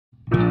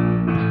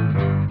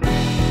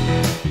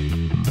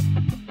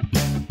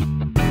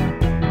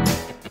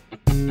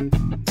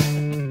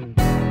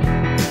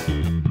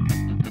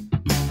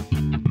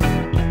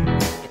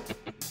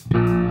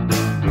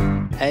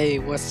Hey,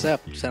 what's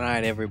up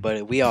tonight,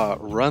 everybody? We are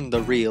Run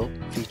the Reel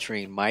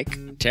featuring Mike,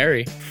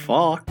 Terry,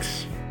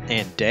 Fox,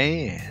 and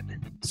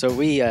Dan. So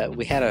we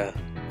had a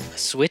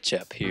switch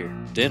up here,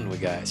 didn't we,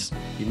 guys?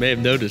 you may have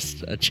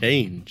noticed a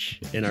change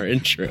in our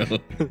intro,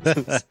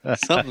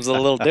 Something's a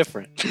little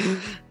different.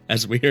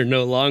 as we are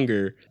no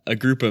longer a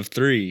group of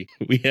three.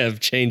 We have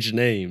changed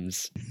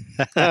names.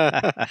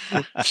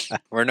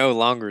 We're no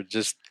longer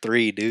just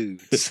three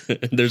dudes.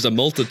 There's a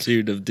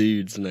multitude of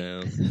dudes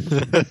now.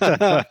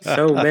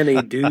 so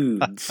many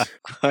dudes.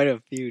 Quite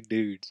a few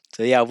dudes.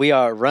 So yeah, we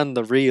are Run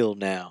the Reel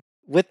now.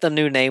 With the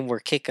new name, we're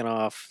kicking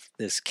off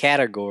this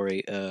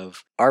category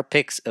of our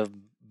picks of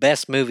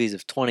best movies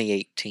of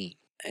 2018.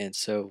 And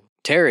so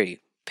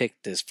Terry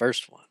picked this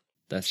first one.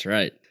 That's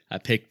right. I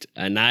picked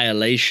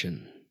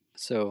Annihilation.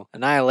 So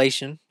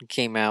Annihilation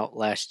came out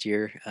last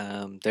year.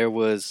 There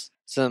was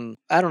some,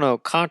 I don't know,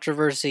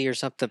 controversy or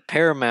something.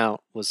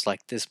 Paramount was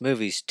like, this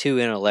movie's too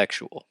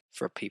intellectual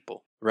for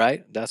people,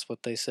 right? That's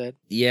what they said.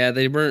 Yeah,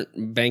 they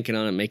weren't banking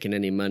on it making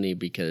any money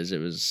because it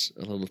was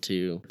a little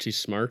too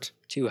smart.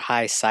 Too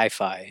high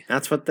sci-fi.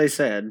 That's what they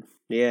said.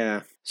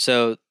 Yeah.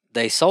 So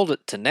they sold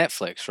it to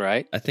Netflix,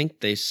 right? I think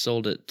they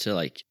sold it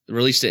to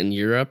released it in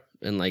Europe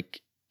and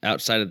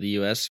outside of the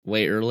US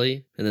way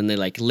early, and then they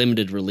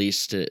limited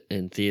released it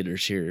in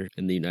theaters here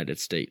in the United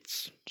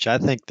States. Which I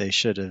think they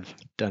should have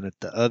done it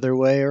the other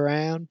way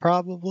around,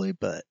 probably,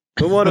 but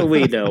what do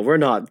we know? We're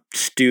not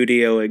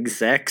studio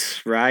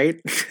execs,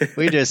 right?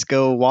 we just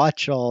go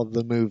watch all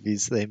the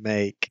movies they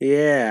make.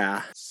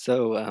 Yeah.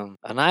 So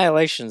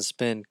Annihilation's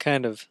been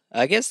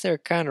I guess they're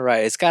kind of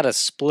right. It's got a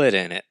split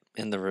in it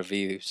in the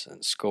reviews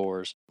and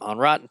scores. On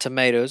Rotten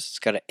Tomatoes, it's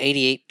got an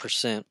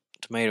 88%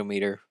 tomato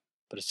meter,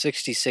 but a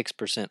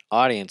 66%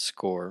 audience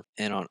score.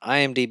 And on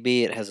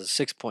IMDb, it has a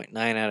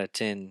 6.9 out of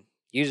 10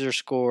 user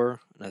score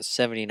and a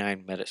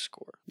 79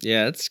 Metascore.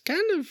 Yeah, it's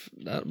kind of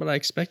not what I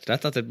expected. I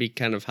thought that'd be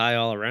kind of high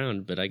all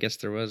around, but I guess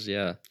there was,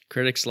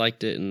 critics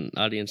liked it and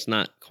audience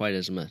not quite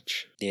as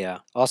much. Yeah.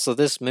 Also,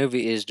 this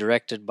movie is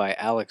directed by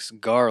Alex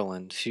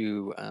Garland,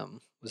 who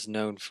was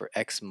known for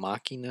Ex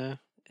Machina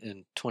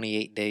and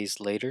 28 Days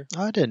Later.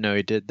 Oh, I didn't know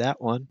he did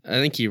that one. I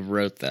think he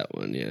wrote that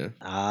one, yeah.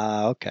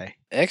 Ah, okay.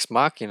 Ex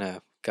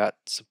Machina got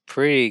some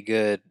pretty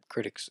good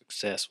critic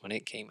success when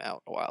it came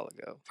out a while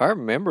ago. If I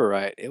remember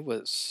right, it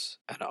was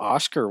an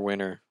Oscar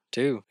winner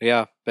too.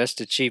 Yeah,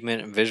 best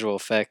achievement in visual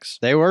effects.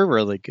 They were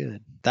really good.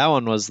 That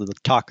one was the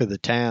talk of the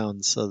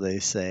town, so they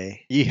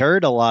say. You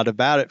heard a lot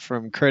about it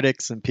from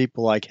critics and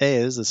people like, hey,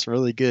 there's this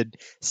really good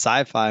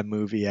sci-fi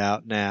movie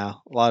out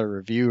now. A lot of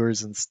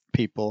reviewers and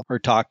people are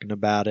talking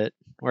about it.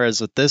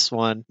 Whereas with this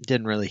one,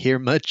 didn't really hear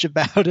much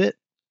about it.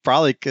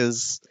 Probably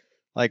because,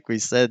 like we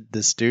said,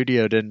 the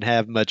studio didn't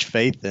have much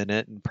faith in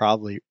it and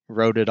probably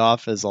wrote it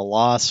off as a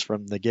loss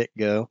from the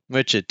get-go,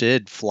 which it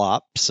did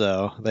flop,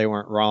 so they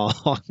weren't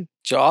wrong.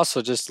 So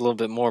also just a little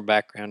bit more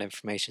background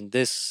information.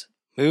 This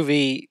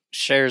movie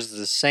shares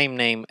the same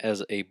name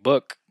as a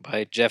book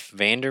by Jeff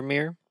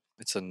Vandermeer.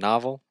 It's a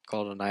novel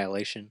called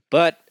Annihilation,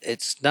 but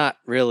it's not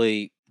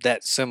really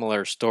that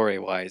similar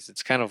story-wise.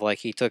 It's kind of like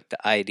he took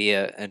the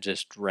idea and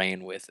just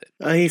ran with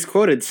it. He's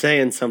quoted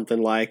saying something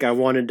like, I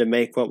wanted to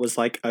make what was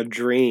like a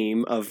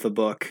dream of the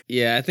book.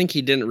 Yeah, I think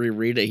he didn't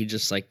reread it. He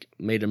just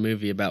made a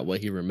movie about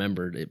what he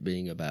remembered it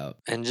being about.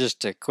 And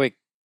just a quick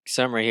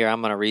summary here,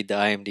 I'm going to read the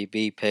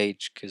IMDb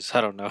page because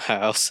I don't know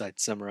how else I'd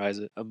summarize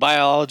it. A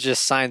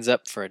biologist signs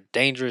up for a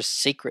dangerous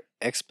secret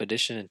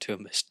expedition into a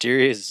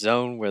mysterious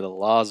zone where the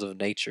laws of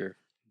nature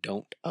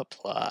don't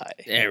apply.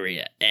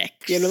 Area X.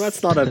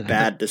 That's not a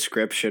bad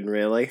description,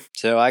 really.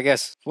 So I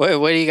guess, what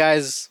do you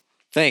guys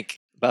think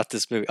about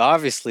this movie?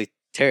 Obviously,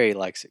 Terry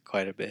likes it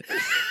quite a bit.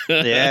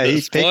 Yeah,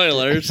 he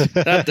spoilers.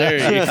 Not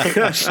Terry.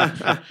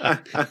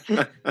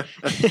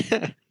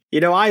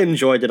 I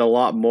enjoyed it a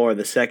lot more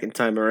the second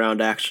time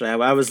around, actually.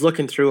 I was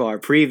looking through our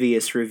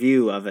previous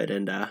review of it,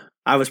 and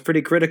I was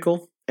pretty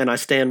critical, and I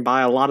stand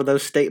by a lot of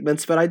those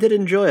statements, but I did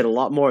enjoy it a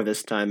lot more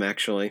this time,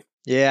 actually.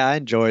 Yeah, I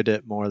enjoyed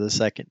it more the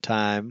second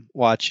time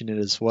watching it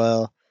as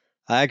well.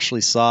 I actually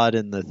saw it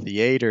in the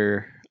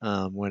theater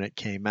when it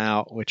came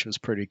out, which was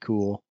pretty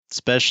cool.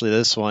 Especially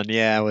this one,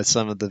 with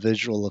some of the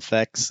visual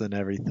effects and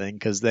everything,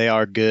 because they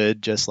are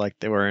good, just like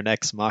they were in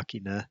Ex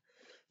Machina.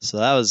 So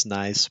that was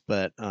nice,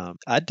 but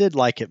I did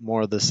like it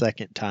more the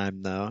second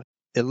time, though.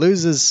 It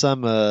loses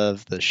some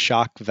of the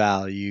shock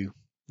value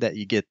that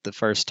you get the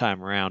first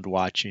time around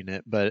watching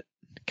it, but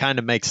kind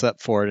of makes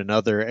up for it in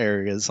other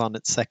areas on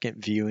its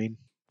second viewing.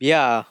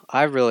 Yeah,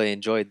 I really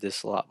enjoyed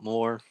this a lot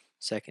more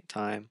second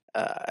time.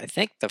 I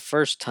think the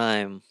first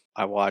time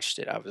I watched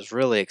it, I was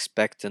really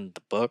expecting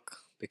the book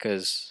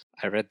because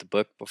I read the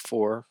book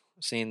before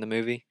seeing the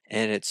movie,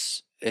 and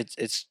it's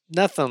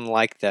nothing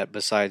like that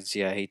besides,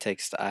 he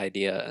takes the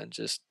idea and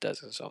just does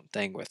his own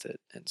thing with it.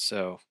 And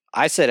so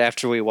I said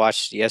after we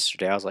watched it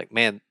yesterday, I was like,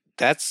 man,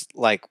 that's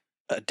like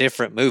a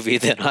different movie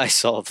than I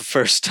saw the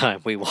first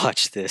time we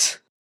watched this.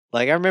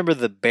 I remember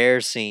the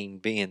bear scene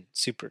being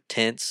super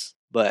tense,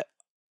 but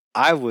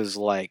I was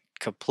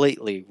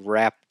completely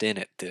wrapped in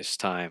it this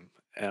time.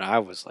 And I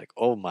was like,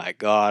 oh my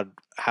God,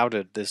 how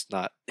did this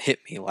not hit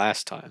me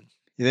last time?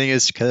 You think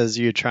it's because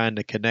you're trying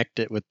to connect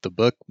it with the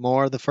book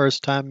more the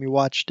first time you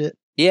watched it?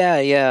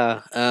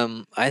 Yeah.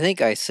 I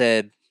think I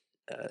said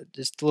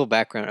just a little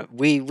background.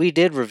 We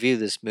did review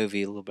this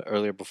movie a little bit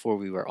earlier before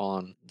we were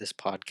on this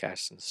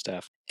podcast and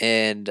stuff,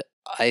 and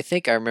I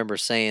think I remember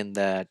saying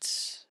that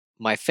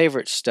my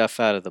favorite stuff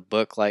out of the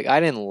book, like I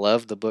didn't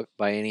love the book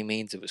by any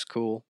means, it was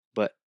cool,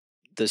 but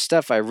the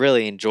stuff I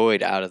really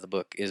enjoyed out of the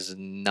book is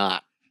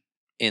not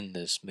in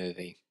this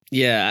movie.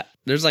 Yeah,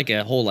 there's like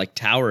a whole like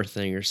tower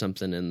thing or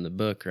something in the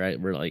book, right?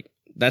 Where like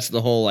that's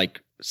the whole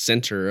like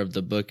center of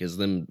the book is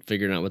them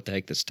figuring out what the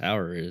heck this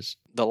tower is.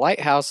 The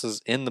lighthouse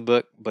is in the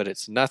book, but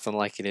it's nothing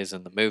like it is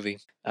in the movie.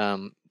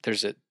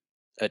 There's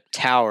a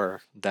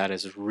tower that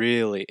is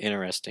really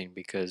interesting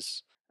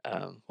because,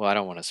 well, I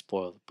don't want to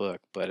spoil the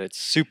book, but it's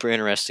super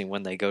interesting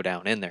when they go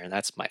down in there, and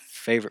that's my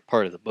favorite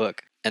part of the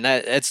book. And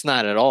that's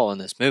not at all in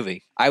this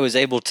movie. I was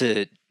able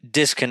to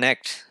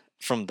disconnect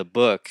from the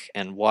book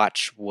and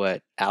watch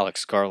what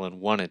Alex Garland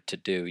wanted to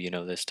do,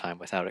 this time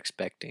without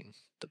expecting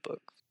the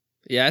book.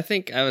 Yeah, I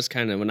think I was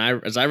kind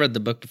of as I read the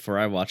book before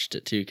I watched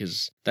it too,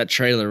 because that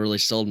trailer really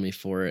sold me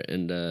for it,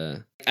 and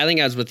I think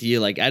I was with you.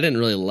 Like, I didn't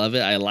really love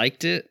it. I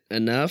liked it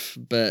enough,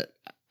 but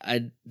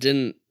I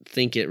didn't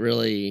think it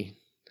really.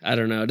 I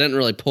don't know. It didn't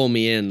really pull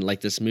me in like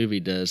this movie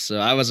does, so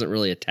I wasn't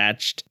really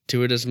attached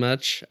to it as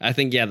much. I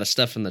think the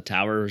stuff in the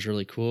tower was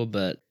really cool,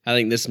 but I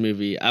think this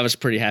movie, I was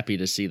pretty happy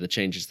to see the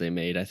changes they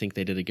made. I think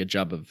they did a good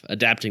job of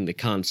adapting the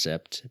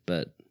concept,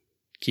 but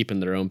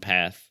keeping their own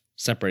path,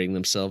 separating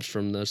themselves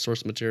from the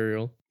source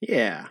material.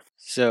 Yeah.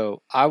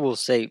 So I will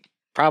say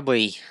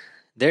probably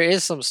there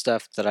is some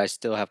stuff that I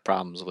still have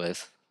problems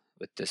with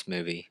this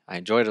movie. I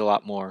enjoyed it a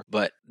lot more,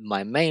 but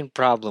my main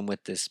problem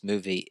with this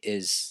movie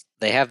is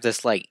they have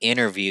this like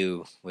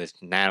interview with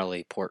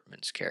Natalie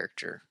Portman's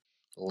character,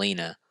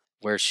 Lena,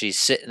 where she's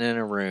sitting in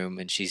a room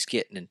and she's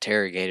getting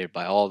interrogated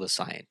by all the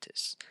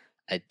scientists.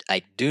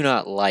 I do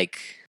not like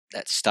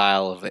that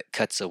style of it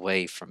cuts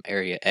away from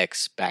Area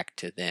X back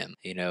to them,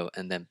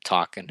 and them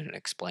talking and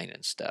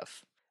explaining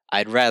stuff.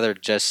 I'd rather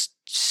just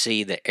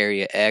see the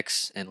Area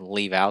X and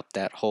leave out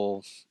that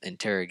whole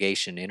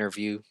interrogation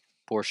interview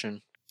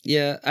portion.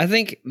 Yeah, I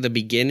think the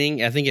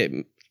beginning, I think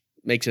it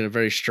makes it a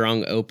very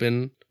strong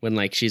open when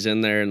like she's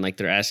in there and like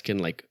they're asking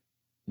like,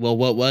 well,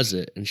 what was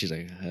it? And she's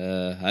like,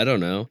 I don't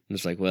know. And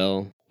it's like,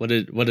 well, what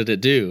did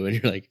it do? And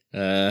you're like,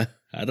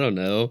 I don't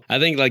know. I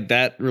think like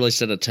that really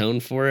set a tone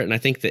for it. And I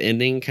think the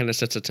ending kind of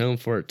sets a tone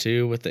for it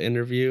too with the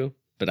interview.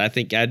 But I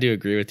think I do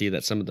agree with you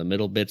that some of the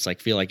middle bits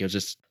like feel like it was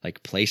just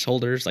like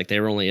placeholders. Like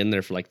they were only in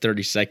there for like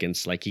 30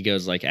 seconds. Like he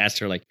goes like, asks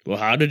her like, well,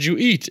 how did you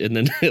eat? And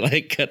then it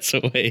like cuts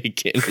away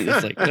again. And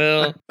it's like,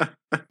 well,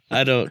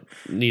 I don't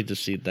need to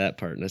see that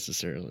part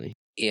necessarily.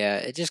 Yeah,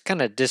 it just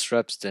kind of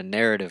disrupts the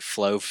narrative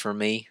flow for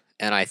me.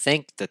 And I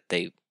think that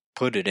they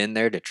put it in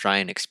there to try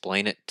and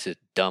explain it to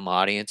dumb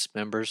audience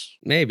members.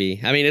 Maybe.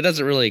 I mean, it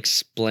doesn't really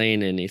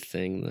explain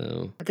anything,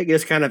 though. I think it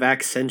just kind of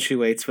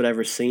accentuates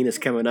whatever scene is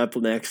coming up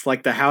next.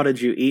 Like the how did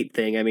you eat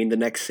thing. I mean, the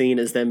next scene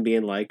is them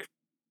being like,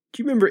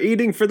 do you remember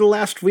eating for the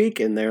last week?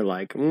 And they're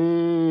like,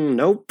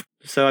 nope.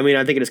 So, I mean,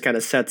 I think it just kind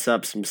of sets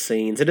up some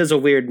scenes. It is a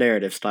weird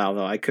narrative style,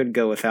 though. I could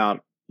go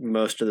without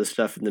most of the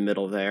stuff in the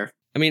middle there.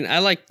 I mean, I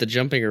liked the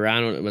jumping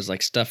around when it was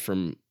like stuff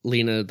from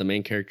Lena, the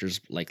main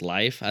character's like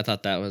life. I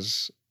thought that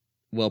was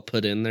well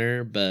put in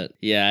there, but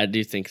yeah, I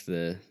do think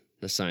the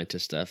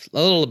scientist stuff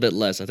a little bit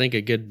less. I think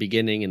a good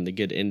beginning and the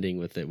good ending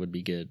with it would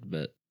be good,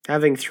 but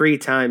having 3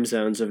 time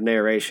zones of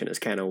narration is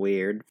kind of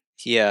weird.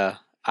 Yeah,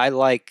 I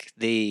like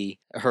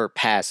her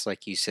past,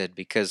 like you said,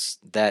 because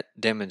that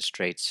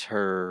demonstrates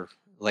her.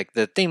 Like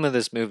the theme of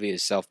this movie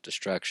is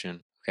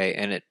self-destruction. Okay,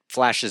 and it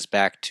flashes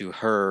back to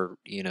her,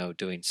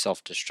 doing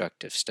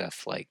self-destructive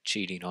stuff like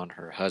cheating on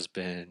her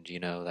husband,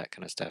 that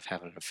kind of stuff,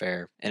 having an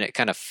affair. And it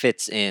kind of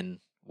fits in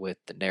with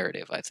the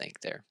narrative, I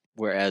think, there.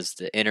 Whereas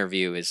the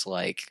interview is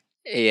like,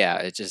 yeah,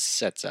 it just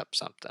sets up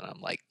something. I'm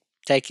like,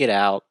 take it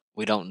out.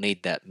 We don't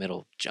need that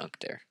middle junk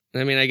there.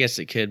 I mean, I guess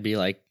it could be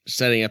like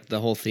setting up the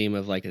whole theme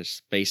of like a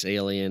space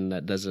alien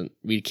that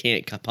we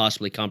can't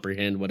possibly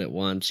comprehend what it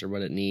wants or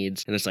what it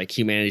needs. And it's like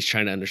humanity's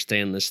trying to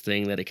understand this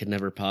thing that it could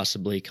never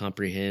possibly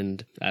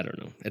comprehend. I don't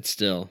know. It's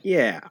still.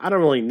 Yeah, I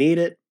don't really need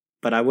it,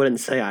 but I wouldn't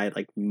say I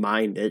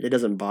mind it. It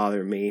doesn't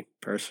bother me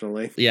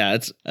personally. Yeah,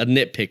 it's a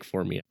nitpick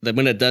for me. That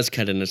when it does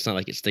cut in, it's not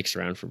like it sticks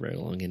around for very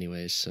long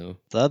anyways. So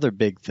the other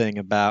big thing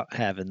about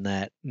having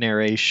that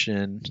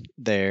narration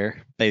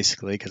there,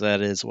 basically, because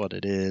that is what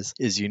it is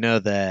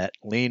that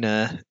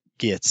Lena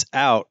gets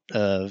out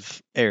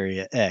of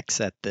Area X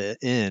at the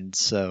end.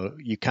 So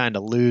you kind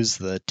of lose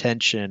the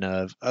tension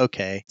of,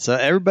 okay, so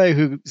everybody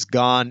who's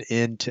gone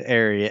into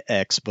Area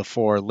X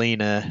before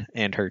Lena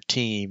and her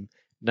team,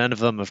 none of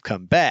them have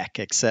come back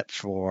except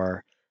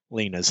for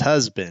Lena's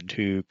husband,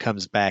 who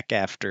comes back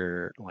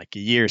after like a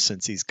year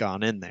since he's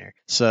gone in there.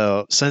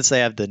 So since they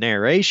have the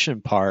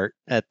narration part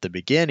at the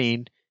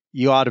beginning,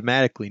 you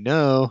automatically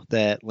know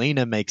that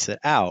Lena makes it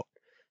out.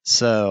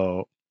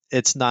 So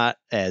it's not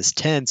as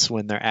tense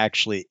when they're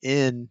actually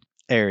in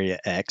Area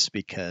X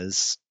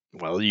because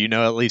well,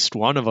 at least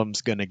one of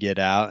them's going to get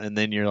out. And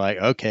then you're like,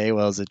 okay,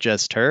 well, is it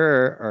just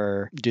her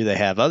or do they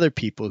have other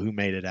people who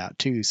made it out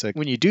too? So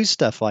when you do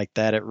stuff like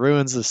that, it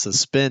ruins the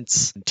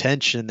suspense and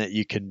tension that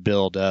you can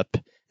build up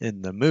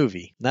in the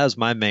movie. That was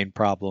my main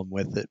problem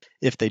with it.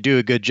 If they do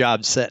a good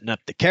job setting up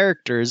the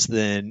characters,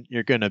 then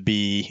you're going to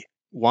be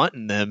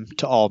wanting them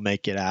to all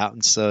make it out.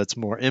 And so it's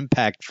more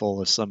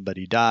impactful if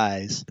somebody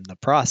dies in the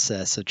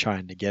process of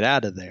trying to get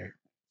out of there.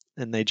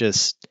 And they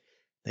just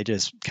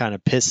kind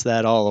of piss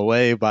that all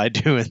away by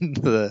doing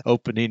the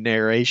opening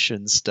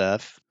narration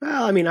stuff.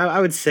 Well, I mean, I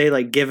would say,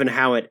 like, given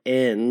how it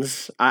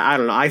ends, I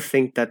don't know. I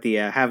think that the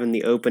having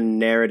the open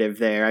narrative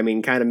there, I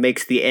mean, kind of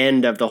makes the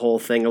end of the whole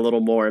thing a little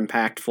more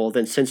impactful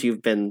than since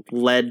you've been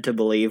led to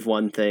believe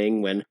one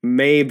thing when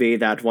maybe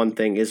that one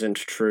thing isn't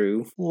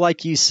true.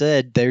 Like you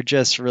said,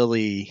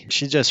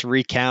 she's just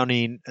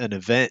recounting an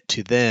event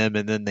to them,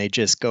 and then they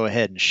just go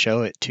ahead and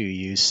show it to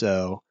you.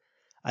 So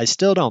I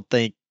still don't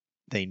think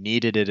they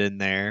needed it in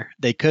there.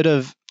 They could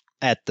have,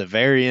 at the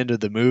very end of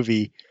the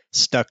movie,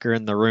 stuck her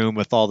in the room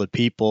with all the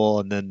people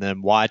and then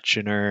them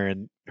watching her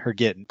and her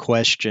getting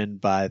questioned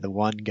by the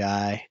one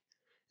guy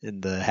in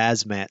the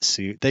hazmat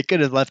suit. They could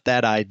have left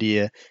that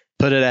idea,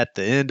 put it at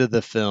the end of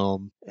the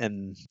film,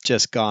 and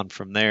just gone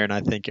from there. And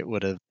I think it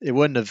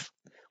wouldn't have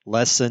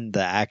lessened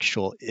the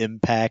actual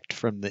impact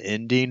from the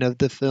ending of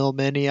the film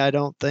any, I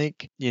don't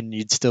think. And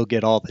you'd still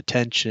get all the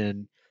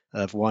tension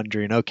of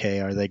wondering,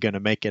 okay, are they going to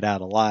make it out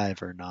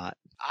alive or not?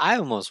 I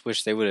almost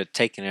wish they would have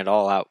taken it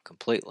all out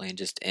completely and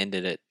just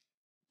ended it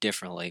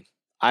differently.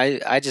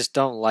 I just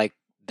don't like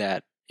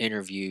that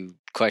interview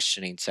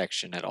questioning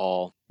section at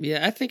all.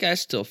 Yeah, I think I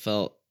still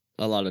felt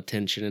a lot of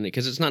tension in it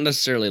because it's not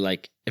necessarily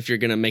like if you're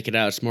going to make it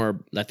out, it's more,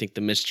 I think, the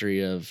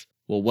mystery of,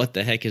 well, what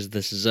the heck is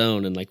this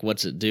zone and like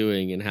what's it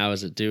doing and how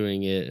is it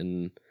doing it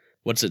and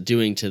what's it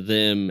doing to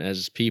them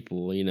as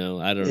people,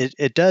 I don't.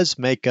 It does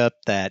make up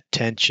that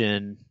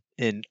tension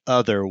in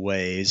other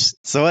ways.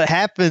 So what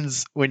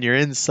happens when you're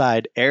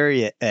inside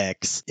Area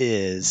X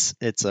is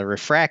it's a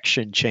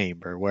refraction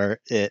chamber where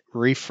it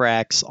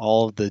refracts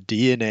all of the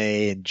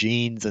DNA and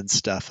genes and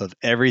stuff of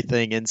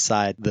everything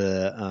inside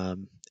the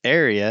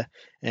area,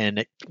 and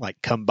it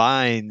like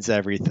combines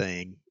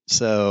everything.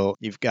 So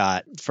you've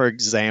got, for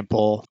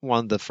example,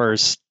 one of the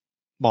first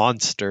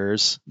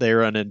monsters they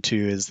run into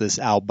is this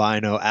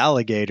albino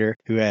alligator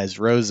who has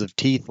rows of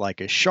teeth like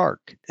a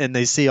shark. And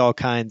they see all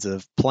kinds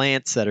of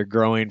plants that are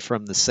growing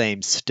from the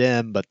same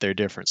stem, but they're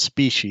different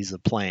species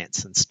of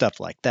plants and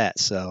stuff like that.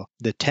 So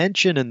the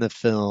tension in the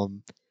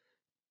film,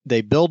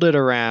 they build it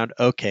around,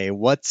 okay,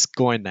 what's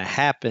going to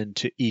happen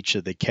to each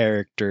of the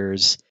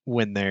characters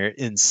when they're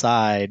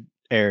inside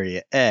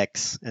Area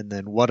X, and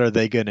then what are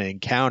they going to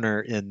encounter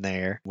in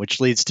there,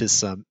 which leads to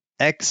some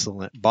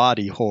excellent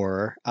body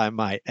horror, I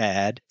might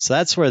add. So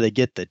that's where they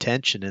get the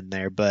tension in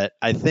there. But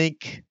I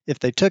think if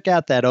they took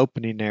out that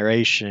opening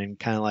narration,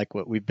 kind of like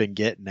what we've been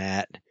getting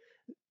at,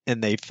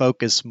 and they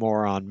focus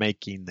more on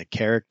making the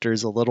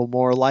characters a little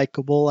more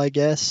likable, I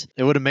guess,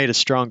 it would have made a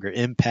stronger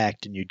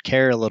impact and you'd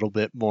care a little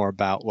bit more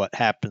about what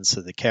happens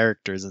to the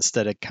characters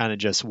instead of kind of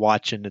just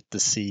watching it to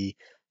see,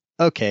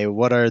 okay,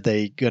 what are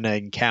they going to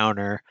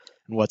encounter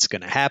and what's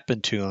going to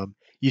happen to them.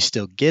 You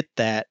still get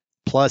that,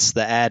 plus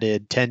the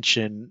added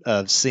tension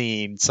of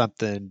seeing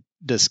something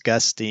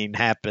disgusting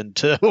happen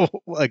to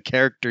a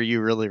character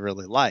you really,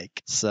 really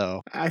like.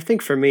 So I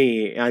think for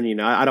me,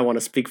 and I don't want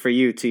to speak for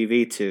you,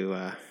 TV,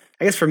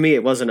 I guess for me,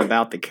 it wasn't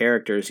about the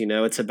characters,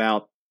 it's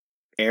about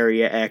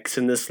Area X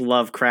and this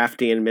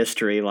Lovecraftian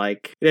mystery.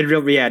 Like, it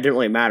didn't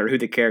really matter who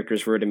the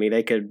characters were to me.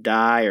 They could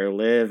die or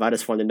live. I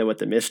just wanted to know what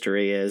the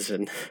mystery is.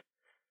 And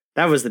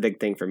that was the big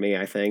thing for me,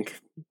 I think.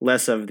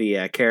 Less of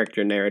the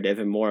character narrative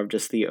and more of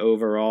just the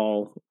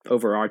overall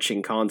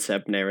overarching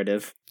concept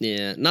narrative.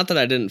 Yeah, not that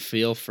I didn't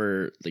feel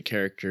for the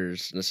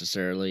characters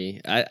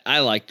necessarily. I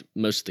liked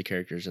most of the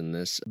characters in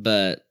this,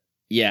 but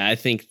yeah, I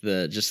think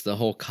the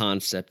whole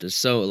concept is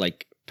so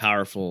like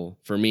powerful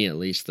for me at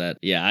least that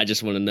I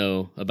just want to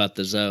know about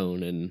the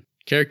zone, and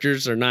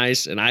characters are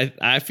nice and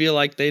I feel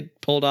like they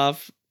pulled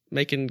off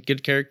making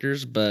good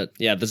characters, but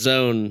yeah, the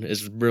zone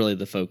is really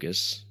the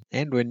focus.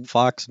 And when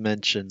Fox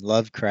mentioned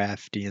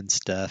Lovecraftian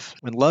stuff,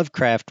 when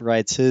Lovecraft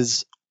writes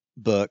his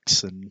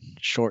books and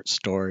short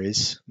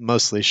stories,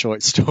 mostly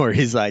short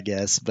stories, I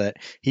guess, but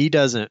he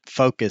doesn't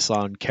focus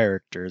on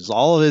characters.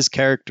 All of his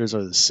characters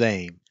are the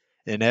same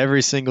in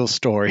every single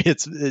story.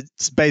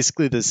 It's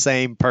basically the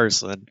same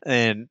person,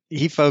 and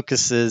he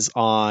focuses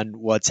on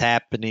what's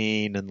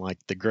happening and like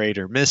the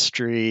greater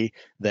mystery,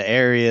 the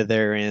area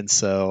they're in.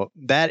 So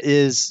that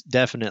is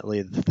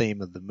definitely the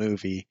theme of the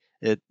movie.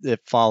 It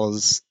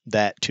follows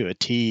that to a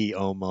T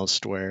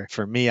almost, where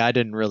for me, I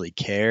didn't really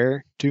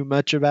care too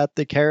much about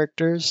the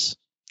characters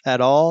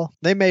at all.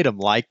 They made them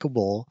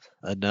likable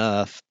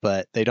enough,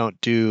 but they don't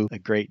do a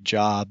great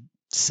job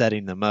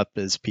setting them up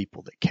as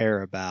people to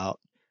care about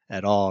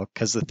at all,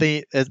 because the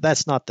theme,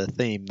 that's not the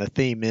theme. The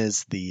theme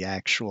is the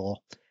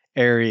actual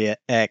Area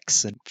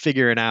X and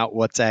figuring out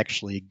what's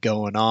actually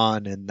going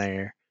on in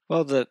there.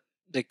 Well, the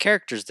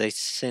characters they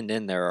send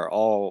in there are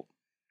all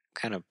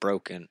kind of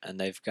broken and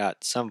they've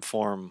got some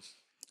form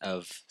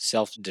of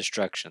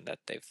self-destruction that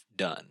they've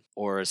done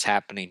or is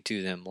happening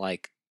to them.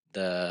 Like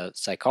the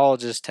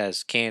psychologist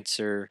has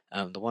cancer.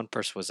 The one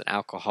person was an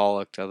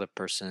alcoholic. The other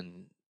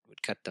person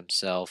would cut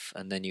themselves.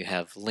 And then you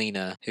have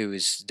Lena, who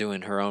is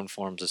doing her own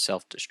forms of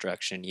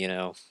self-destruction,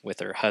 with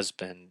her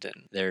husband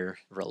and their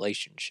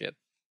relationship.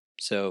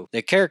 So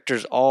the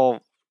characters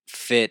all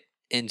fit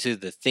into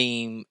the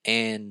theme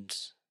and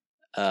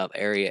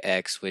Area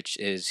X, which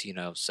is,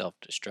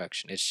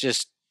 self-destruction. It's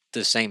just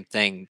the same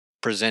thing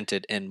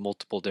presented in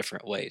multiple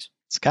different ways.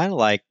 It's kind of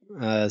like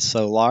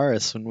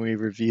Solaris when we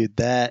reviewed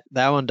that.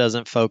 That one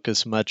doesn't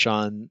focus much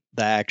on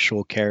the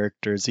actual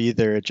characters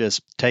either. It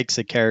just takes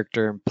a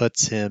character and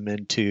puts him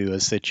into a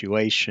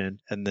situation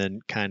and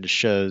then kind of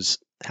shows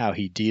how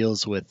he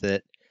deals with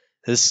it.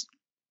 This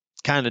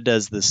kind of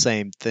does the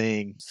same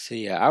thing. So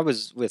yeah, I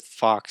was with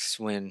Fox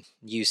when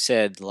you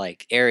said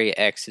like Area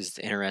X is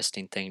the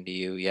interesting thing to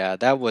you. Yeah,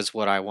 that was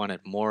what I wanted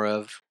more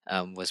of.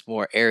 Was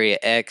more Area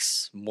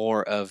X,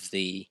 more of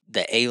the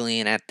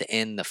alien at the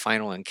end, the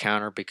final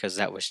encounter, because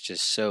that was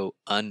just so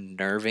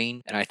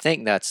unnerving. And I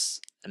think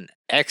that's an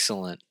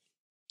excellent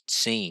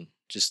scene.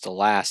 Just the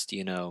last,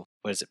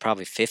 what is it,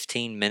 probably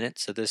 15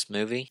 minutes of this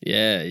movie?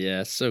 Yeah,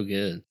 it's so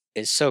good.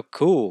 It's so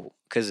cool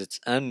because it's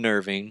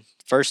unnerving.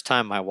 First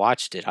time I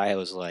watched it, I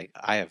was like,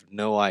 I have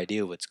no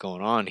idea what's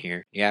going on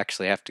here. You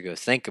actually have to go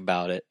think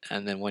about it.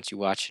 And then once you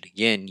watch it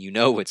again, you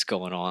know what's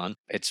going on.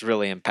 It's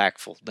really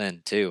impactful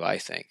then too, I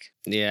think.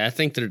 Yeah, I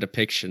think their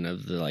depiction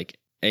of the like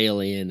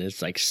alien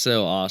is like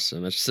so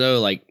awesome. It's so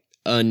like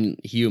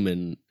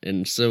unhuman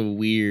and so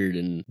weird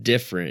and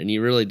different, and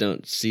you really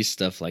don't see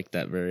stuff like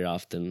that very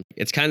often.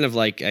 It's kind of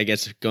like, I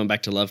guess, going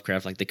back to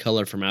Lovecraft, like the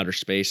color from outer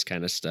space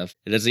kind of stuff.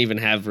 It doesn't even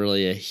have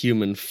really a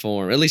human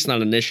form, at least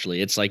not initially.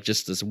 It's like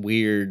just this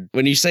weird,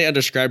 when you say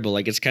undescribable,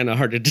 like it's kind of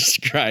hard to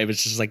describe.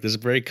 It's just like this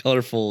very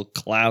colorful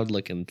cloud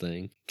looking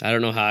thing. I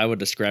don't know how I would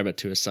describe it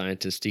to a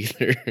scientist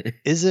either.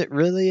 Is it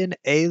really an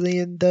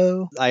alien,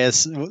 though? I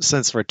guess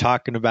since we're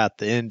talking about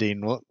the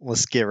ending,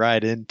 let's get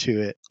right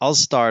into it. I'll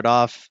start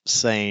off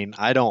saying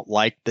I don't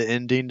like the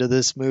ending to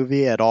this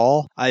movie at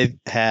all. I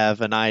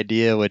have an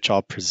idea, which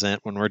I'll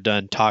present when we're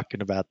done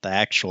talking about the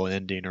actual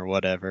ending or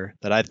whatever,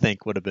 that I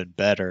think would have been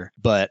better.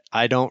 But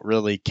I don't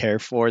really care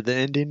for the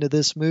ending to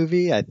this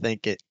movie. I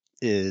think it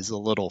is a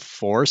little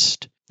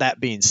forced. That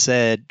being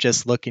said,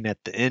 just looking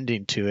at the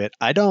ending to it,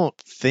 I don't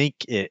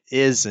think it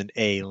is an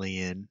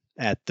alien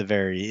at the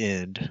very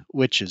end,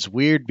 which is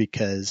weird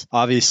because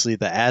obviously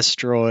the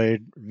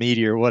asteroid,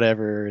 meteor,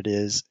 whatever it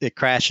is, it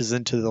crashes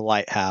into the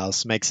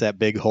lighthouse, makes that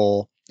big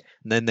hole,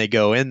 and then they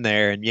go in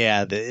there, and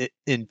yeah, the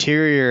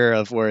interior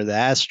of where the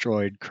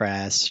asteroid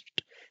crashed,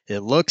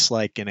 it looks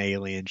like an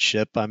alien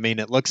ship. I mean,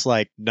 it looks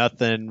like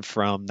nothing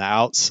from the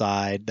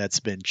outside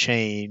that's been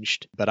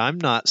changed, but I'm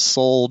not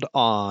sold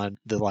on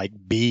the like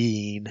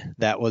being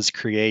that was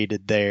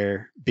created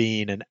there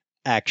being an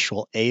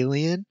actual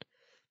alien,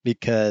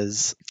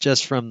 because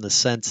just from the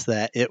sense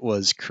that it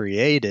was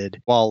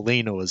created while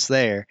Lena was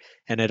there,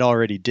 and it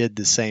already did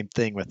the same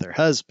thing with her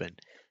husband,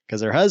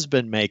 because her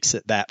husband makes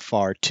it that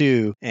far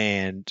too,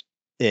 and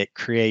it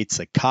creates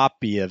a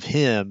copy of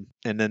him,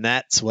 and then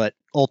that's what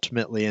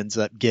ultimately ends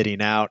up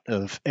getting out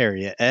of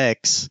Area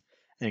X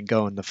and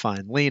going to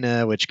find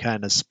Lena, which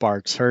kind of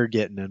sparks her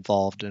getting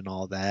involved in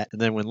all that.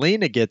 And then when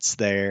Lena gets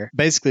there,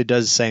 basically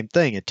does the same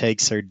thing. It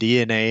takes her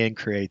DNA and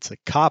creates a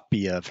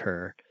copy of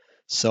her.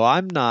 So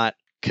I'm not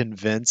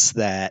convinced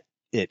that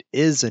it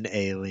is an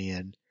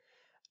alien.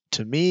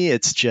 To me,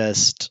 it's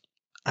just,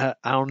 I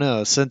don't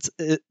know, since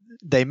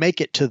they make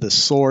it to the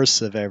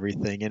source of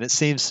everything, and it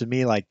seems to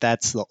me like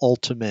that's the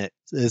ultimate.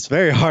 It's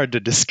very hard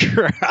to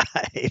describe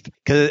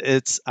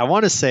because I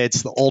want to say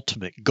it's the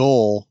ultimate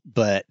goal,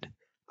 but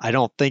I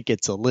don't think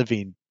it's a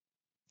living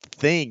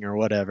thing or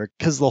whatever,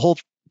 because the whole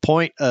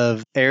point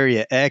of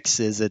Area X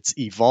is it's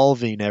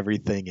evolving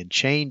everything and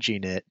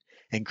changing it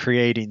and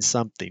creating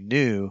something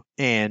new,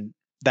 and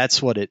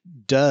that's what it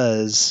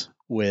does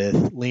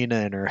with Lena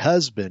and her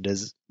husband.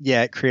 Is,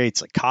 yeah, it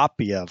creates a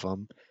copy of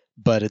them,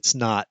 but it's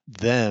not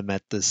them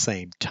at the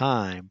same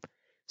time.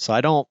 So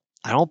I don't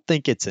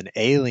think it's an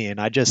alien.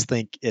 I just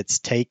think it's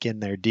taking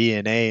their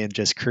DNA and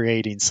just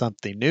creating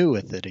something new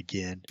with it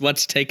again.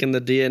 What's taking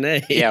the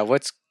DNA? Yeah,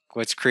 what's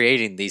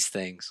creating these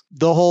things?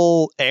 The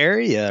whole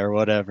area or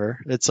whatever.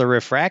 It's a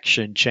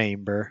refraction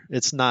chamber.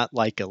 It's not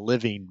like a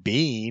living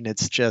being.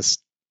 It's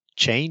just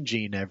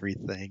changing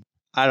everything.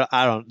 I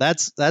don't.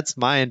 That's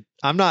mine.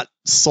 I'm not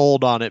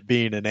sold on it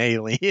being an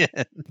alien.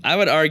 I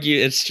would argue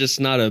it's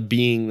just not a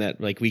being that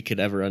like we could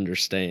ever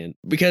understand,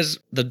 because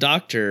the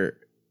doctor,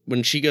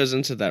 when she goes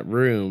into that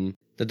room,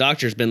 the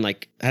doctor's been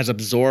like, has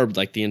absorbed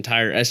like the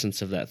entire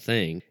essence of that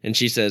thing, and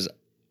she says,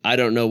 "I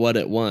don't know what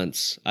it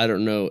wants. I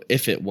don't know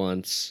if it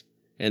wants."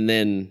 And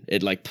then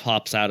it like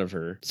pops out of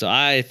her. So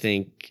I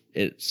think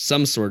it's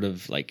some sort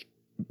of like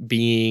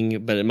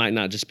being, but it might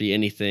not just be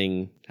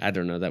anything. I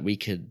don't know that we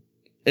could.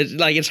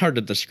 It's hard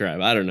to describe.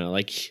 I don't know.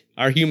 Like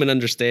our human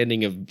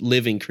understanding of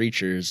living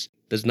creatures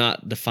does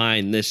not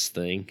define this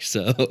thing.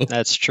 So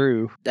That's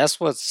true. That's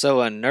what's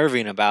so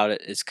unnerving about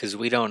it is because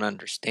we don't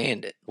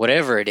understand it.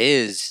 Whatever it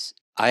is,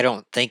 I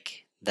don't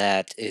think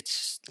that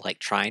it's like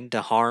trying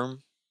to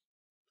harm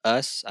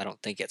us. I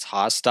don't think it's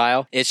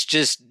hostile. It's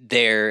just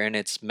there and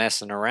it's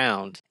messing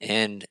around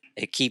and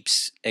it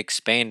keeps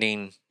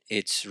expanding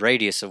its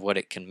radius of what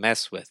it can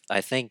mess with.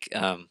 I think,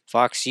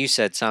 Fox, you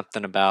said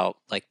something about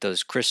like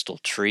those crystal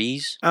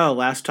trees. Oh,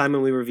 last time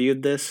when we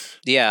reviewed this?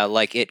 Yeah,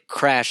 like it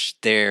crashed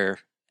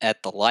there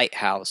at the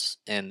lighthouse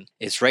and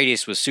its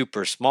radius was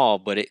super small,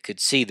 but it could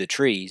see the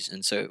trees.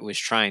 And so it was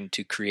trying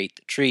to create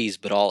the trees,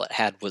 but all it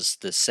had was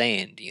the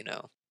sand, you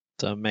know.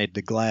 So it made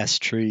the glass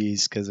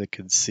trees because it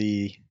could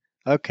see.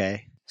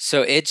 Okay.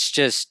 So it's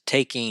just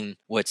taking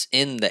what's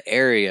in the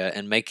area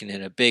and making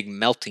it a big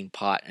melting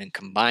pot and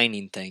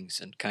combining things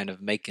and kind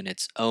of making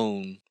its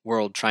own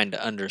world, trying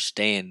to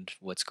understand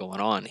what's going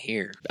on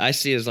here. I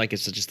see it as like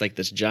it's just like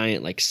this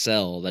giant like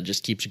cell that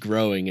just keeps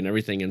growing, and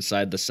everything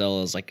inside the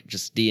cell is like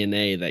just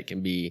DNA that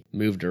can be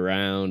moved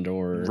around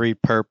or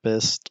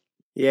Repurposed.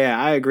 Yeah,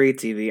 I agree,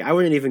 TV. I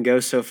wouldn't even go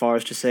so far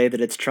as to say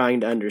that it's trying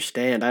to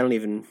understand.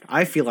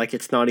 I feel like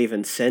it's not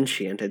even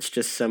sentient. It's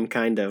just some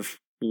kind of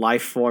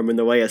life form in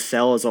the way a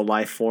cell is a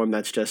life form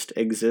that's just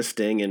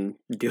existing and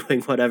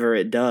doing whatever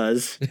it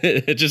does.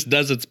 it just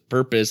does its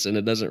purpose, and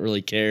it doesn't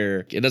really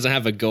care. It doesn't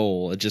have a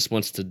goal. It just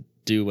wants to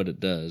do what it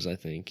does, I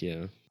think.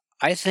 Yeah.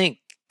 I think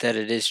that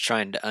it is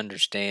trying to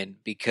understand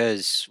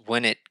because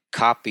when it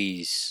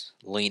copies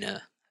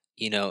Lena,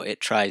 you know, it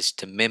tries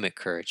to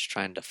mimic her. It's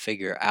trying to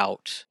figure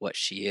out what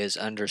she is,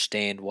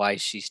 understand why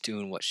she's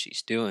doing what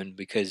she's doing.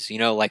 Because, you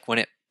know, like when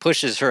it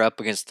pushes her up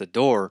against the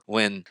door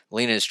when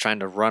Lena is trying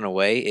to run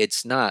away,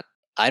 it's not,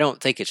 I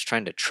don't think it's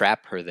trying to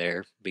trap her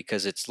there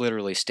because it's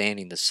literally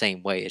standing the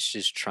same way. It's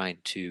just trying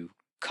to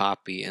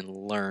copy and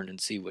learn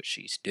and see what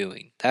she's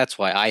doing. That's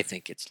why I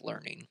think it's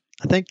learning.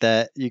 I think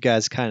that you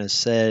guys kind of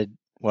said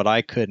what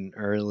I couldn't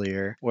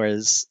earlier,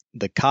 whereas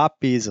the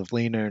copies of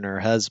Lena and her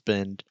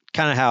husband,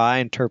 kind of how I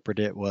interpret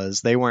it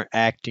was they weren't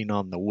acting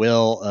on the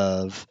will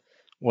of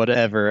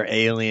whatever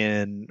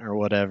alien or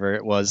whatever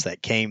it was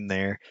that came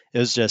there. It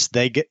was just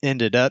they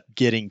ended up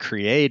getting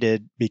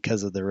created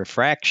because of the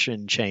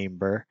refraction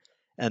chamber,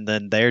 and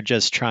then they're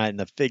just trying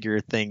to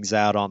figure things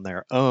out on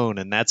their own,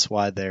 and that's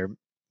why they're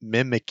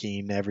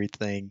mimicking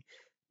everything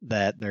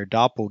that their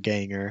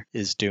doppelganger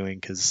is doing,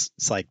 because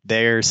it's like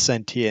they're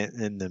sentient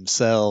in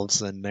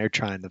themselves and they're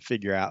trying to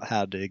figure out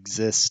how to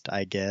exist,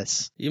 I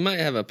guess. You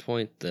might have a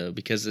point, though,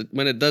 because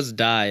when it does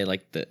die,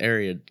 like, the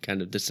area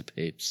kind of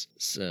dissipates.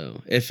 So,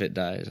 if it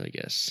dies, I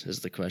guess, is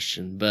the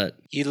question. But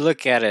you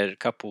look at it a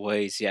couple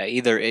ways. Yeah,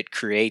 either it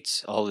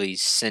creates all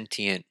these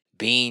sentient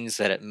beings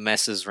that it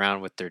messes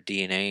around with their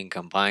DNA and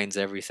combines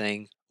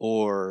everything,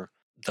 or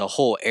the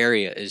whole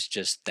area is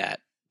just that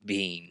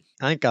being.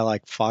 I think I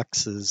like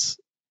Fox's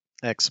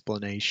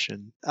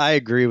explanation. I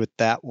agree with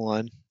that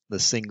one, the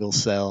single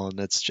cell, and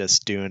it's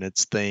just doing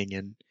its thing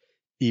and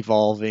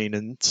evolving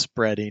and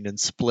spreading and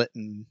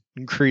splitting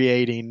and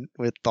creating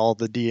with all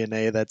the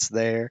DNA that's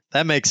there.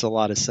 That makes a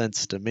lot of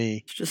sense to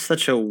me. It's just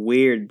such a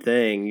weird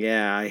thing.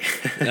 Yeah.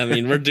 I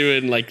mean, we're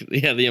doing like,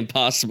 yeah, the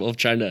impossible of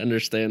trying to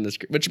understand this,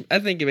 which I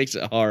think it makes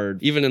it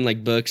hard, even in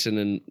like books and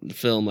in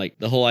film, like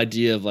the whole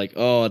idea of like,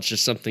 oh, it's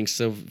just something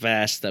so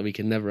vast that we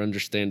can never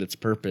understand its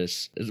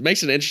purpose. It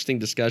makes an interesting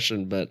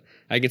discussion, but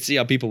I can see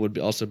how people would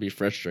also be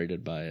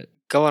frustrated by it.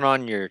 Going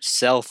on your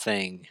cell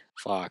thing,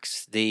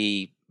 Fox,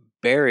 the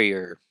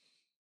barrier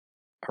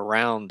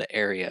around the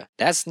area,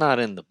 that's not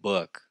in the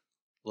book.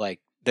 Like,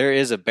 there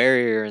is a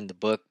barrier in the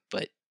book,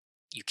 but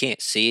you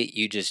can't see it.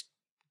 You just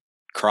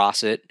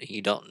cross it.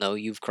 You don't know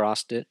you've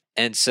crossed it.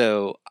 And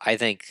so I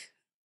think,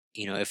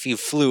 you know, if you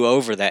flew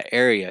over that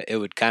area, it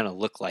would kind of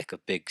look like a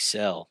big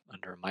cell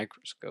under a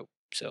microscope.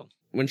 So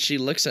when she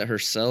looks at her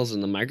cells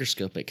in the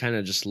microscope, it kind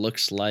of just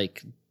looks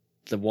like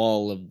the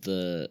wall of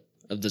the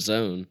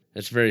zone.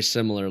 It's very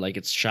similar, like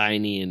it's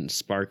shiny and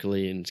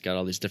sparkly and it's got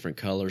all these different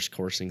colors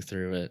coursing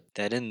through it.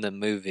 That in the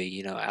movie,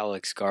 you know,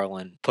 Alex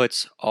Garland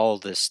puts all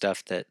this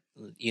stuff that,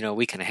 you know,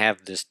 we can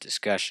have this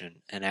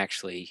discussion and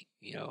actually,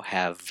 you know,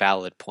 have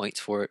valid points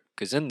for it.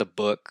 Because in the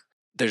book,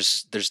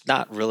 there's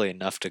not really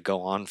enough to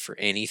go on for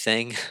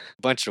anything.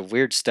 A bunch of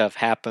weird stuff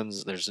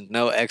happens. There's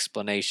no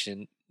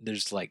explanation.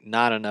 There's like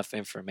not enough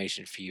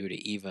information for you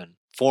to even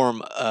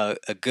form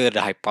a good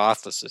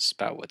hypothesis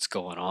about what's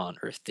going on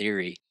or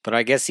theory. But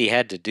I guess he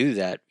had to do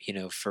that, you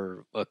know,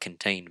 for a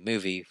contained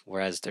movie,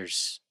 whereas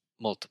there's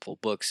multiple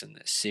books in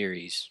this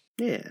series.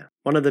 Yeah.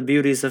 One of the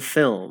beauties of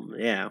film.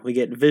 Yeah, we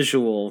get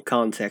visual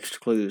context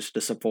clues to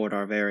support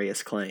our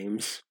various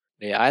claims.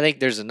 Yeah, I think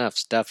there's enough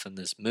stuff in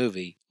this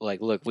movie.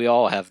 Like, look, we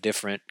all have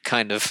different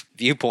kind of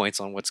viewpoints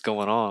on what's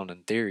going on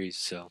and theories,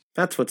 so.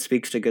 That's what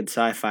speaks to good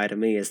sci-fi to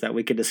me, is that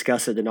we could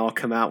discuss it and all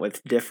come out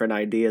with different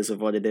ideas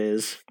of what it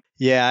is.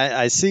 Yeah,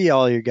 I see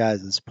all your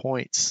guys'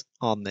 points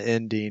on the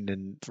ending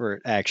and for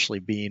it actually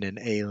being an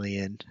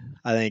alien.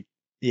 I think,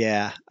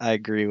 yeah, I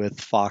agree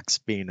with Fox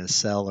being a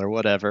cell or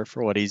whatever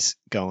for what he's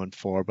going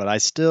for, but I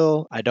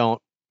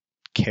don't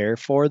care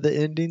for the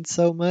ending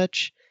so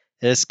much.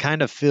 This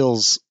kind of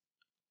feels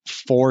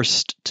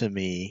forced to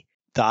me.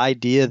 The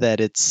idea that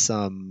it's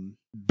some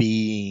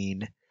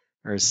being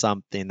or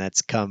something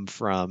that's come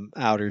from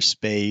outer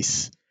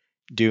space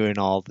doing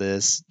all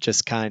this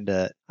just kind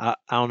of I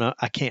don't know,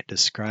 I can't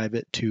describe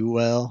it too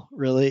well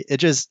really.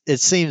 It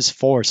seems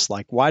forced.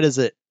 Like, why does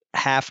it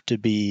have to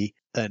be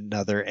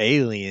another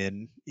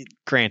alien?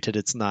 Granted,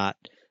 it's not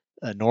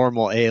a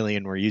normal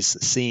alien we're used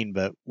to seeing,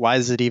 but why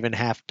does it even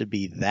have to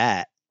be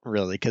that,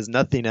 really? Because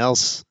nothing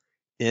else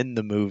in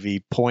the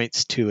movie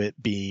points to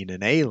it being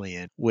an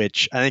alien,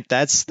 which I think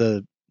that's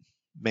the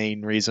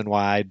main reason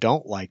why I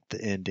don't like the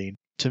ending.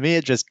 To me,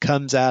 it just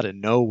comes out of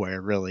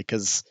nowhere, really,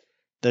 because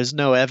there's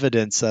no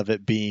evidence of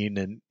it being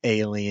an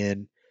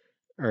alien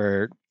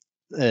or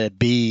a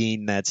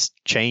being that's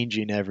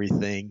changing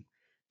everything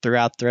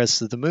throughout the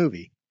rest of the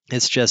movie.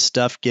 It's just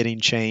stuff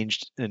getting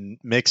changed and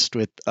mixed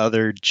with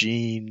other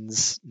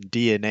genes,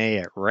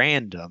 DNA at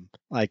random.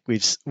 Like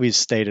we've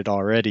stated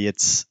already,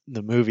 it's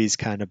the movie's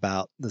kind of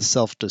about the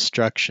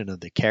self-destruction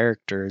of the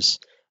characters,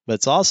 but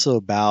it's also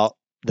about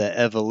the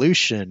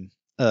evolution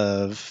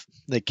of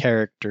the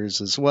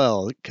characters as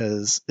well,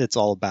 because it's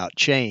all about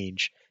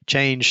change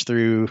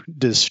through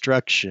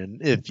destruction,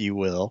 if you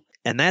will.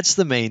 And that's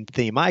the main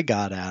theme I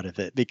got out of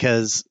it,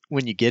 because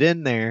when you get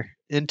in there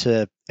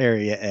into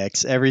Area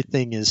X,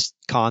 everything is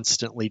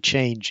constantly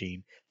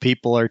changing.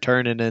 People are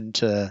turning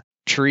into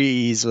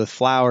trees with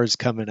flowers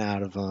coming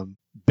out of them.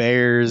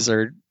 Bears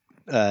are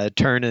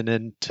turning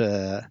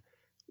into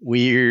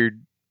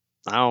weird,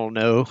 I don't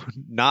know,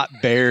 not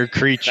bear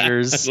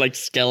creatures. Like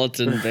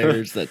skeleton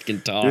bears that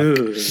can talk.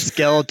 Ugh.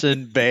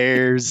 Skeleton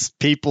bears.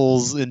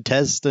 People's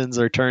intestines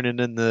are turning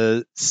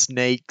into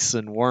snakes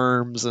and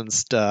worms and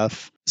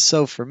stuff.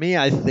 So for me,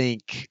 I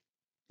think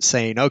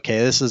saying, okay,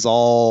 this is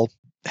all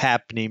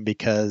happening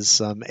because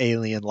some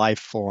alien life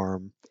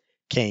form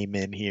came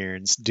in here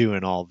and's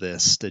doing all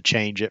this to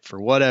change it for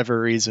whatever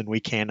reason we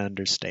can't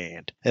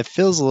understand. It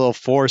feels a little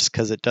forced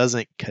because it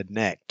doesn't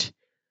connect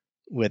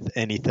with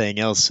anything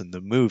else in the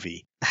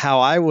movie.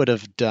 How I would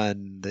have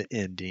done the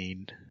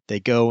ending, they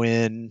go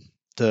in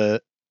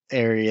to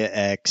Area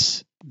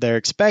X, they're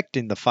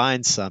expecting to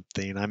find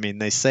something. I mean,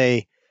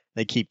 they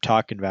keep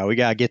talking about, we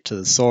got to get to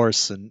the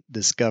source and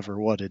discover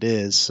what it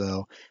is.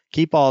 So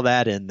keep all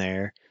that in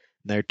there.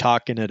 They're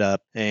talking it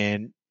up,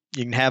 and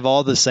you can have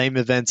all the same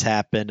events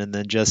happen, and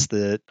then just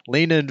the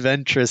Lena and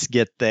Ventress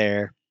get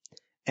there,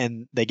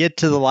 and they get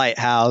to the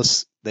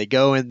lighthouse. They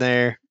go in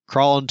there,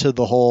 crawl into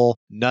the hole,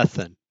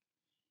 nothing.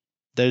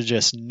 There's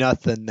just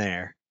nothing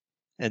there.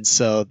 And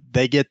so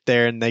they get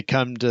there and they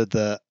come to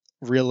the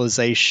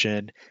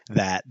realization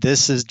that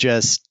this is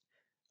just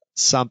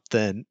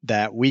something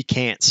that we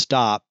can't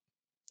stop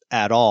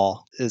at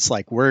all. It's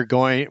like we're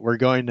going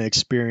to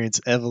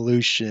experience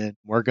evolution.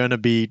 We're going to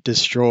be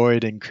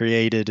destroyed and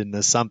created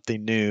into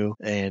something new,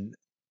 and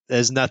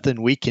there's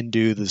nothing we can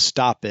do to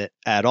stop it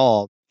at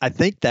all. I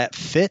think that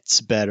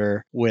fits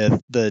better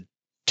with the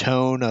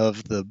tone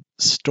of the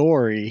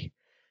story,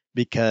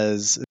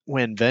 because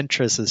when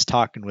Ventress is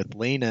talking with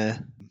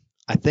Lena,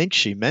 I think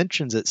she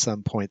mentions at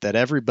some point that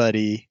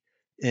everybody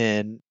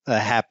in a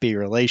happy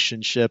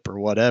relationship or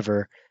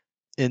whatever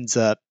ends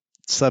up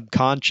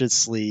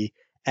subconsciously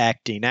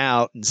acting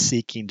out and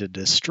seeking to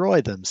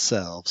destroy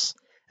themselves.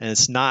 And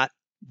it's not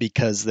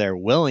because they're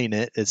willing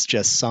it, it's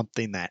just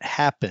something that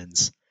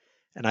happens.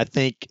 And I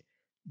think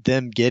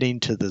them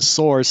getting to the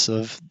source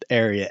of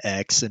Area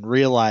X and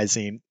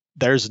realizing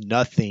there's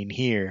nothing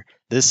here,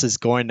 this is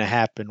going to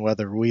happen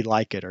whether we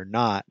like it or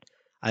not,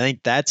 I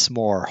think that's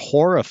more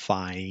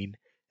horrifying,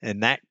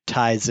 and that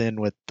ties in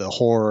with the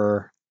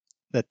horror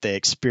that they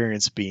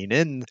experience being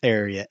in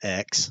Area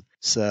X.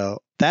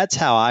 So that's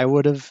how I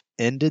would have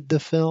ended the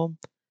film.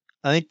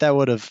 I think that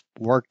would have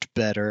worked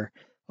better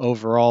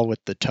overall with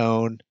the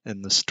tone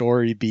and the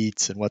story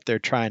beats and what they're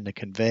trying to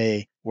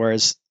convey.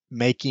 Whereas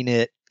making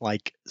it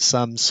like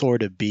some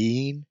sort of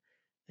being,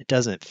 it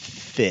doesn't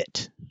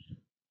fit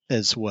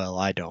as well,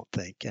 I don't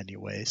think,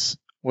 anyways.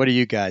 What do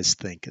you guys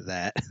think of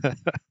that?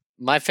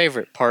 My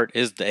favorite part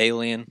is the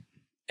alien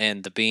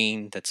and the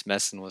being that's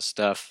messing with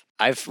stuff.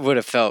 I would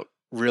have felt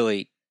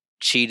really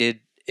cheated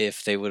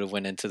if they would have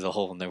went into the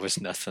hole and there was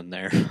nothing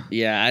there.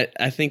 Yeah,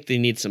 I think they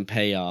need some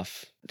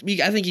payoff.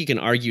 I think you can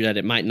argue that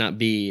it might not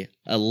be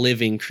a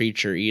living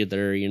creature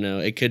either, you know.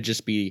 It could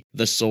just be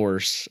the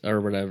source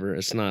or whatever.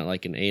 It's not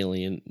like an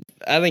alien.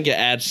 I think it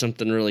adds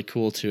something really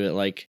cool to it.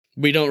 Like,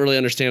 we don't really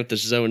understand what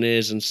this zone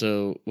is, and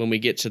so when we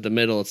get to the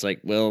middle, it's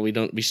like, well,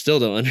 we still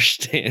don't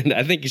understand.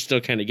 I think you still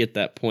kind of get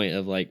that point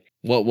of like,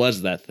 what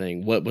was that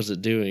thing? What was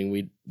it doing?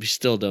 We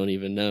still don't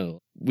even know.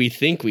 We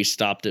think we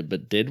stopped it,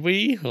 but did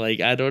we?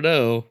 Like, I don't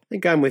know. I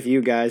think I'm with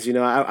you guys. You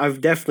know, I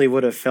definitely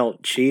would have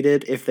felt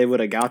cheated if they would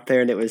have got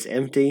there and it was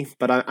empty,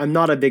 but I'm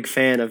not a big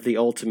fan of the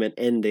ultimate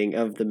ending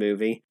of the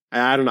movie.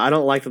 I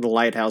don't like that the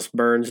lighthouse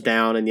burns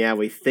down and yeah,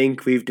 we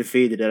think we've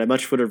defeated it. I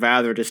much would have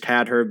rather just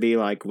had her be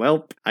like,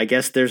 well, I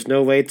guess there's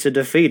no way to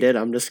defeat it.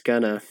 I'm just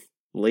gonna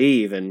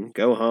leave and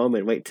go home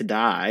and wait to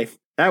die.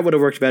 That would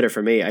have worked better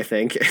for me, I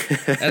think.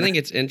 I think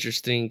it's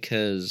interesting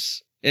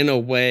because in a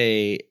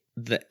way,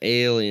 the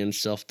alien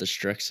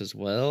self-destructs as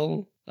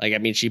well. Like, I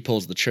mean, she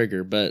pulls the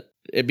trigger, but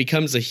it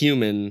becomes a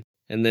human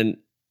and then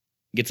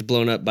gets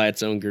blown up by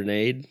its own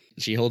grenade.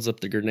 She holds up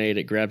the grenade,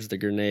 it grabs the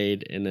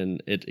grenade, and then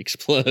it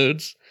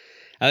explodes.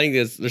 I think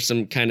there's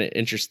some kind of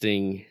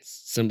interesting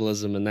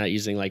symbolism in that,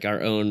 using like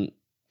our own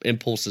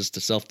impulses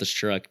to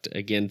self-destruct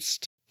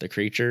against the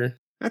creature.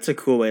 That's a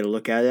cool way to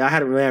look at it. I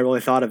hadn't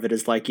really thought of it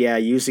as like, yeah,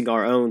 using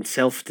our own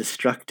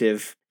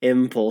self-destructive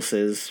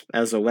impulses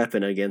as a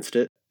weapon against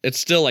it. It's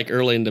still like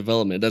early in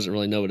development. It doesn't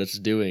really know what it's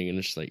doing, and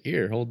it's just like,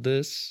 here, hold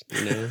this,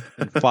 you know.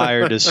 And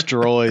fire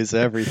destroys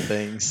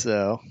everything,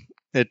 so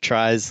it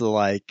tries to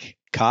like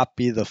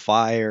copy the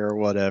fire or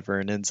whatever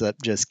and ends up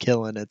just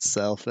killing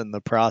itself in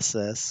the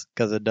process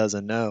because it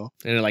doesn't know.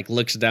 And it like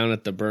looks down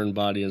at the burned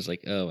body and is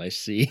like, oh, I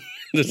see.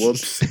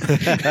 Whoops.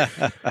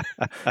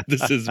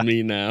 This is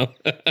me now.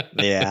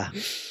 Yeah.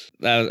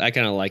 I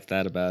kind of like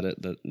that about it,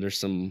 that there's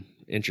some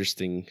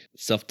interesting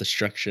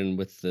self-destruction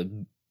with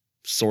the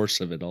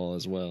source of it all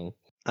as well.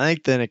 I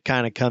think then it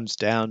kind of comes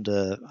down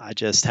to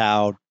just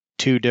how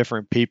two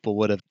different people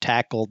would have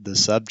tackled the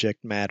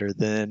subject matter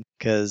then,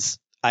 because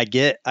I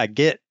get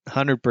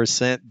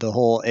 100% the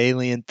whole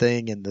alien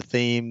thing and the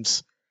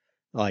themes,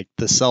 like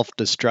the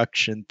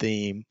self-destruction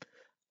theme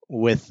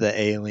with the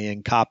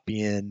alien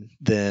copying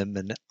them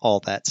and all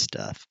that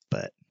stuff,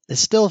 but it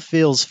still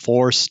feels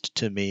forced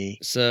to me.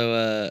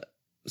 So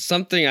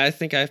something I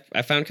think I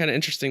found kind of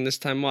interesting this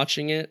time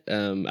watching it,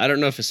 I don't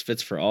know if this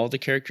fits for all the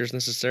characters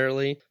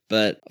necessarily,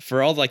 but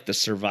for all like the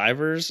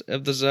survivors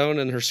of the zone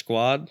and her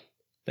squad,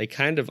 they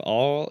kind of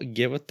all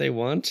get what they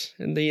want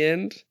in the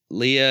end.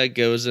 Leah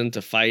goes in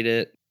to fight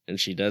it, and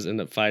she does end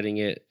up fighting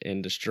it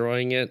and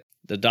destroying it.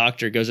 The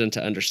doctor goes in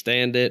to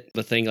understand it.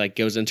 The thing like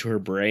goes into her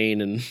brain,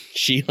 and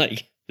she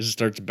like just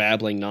starts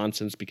babbling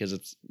nonsense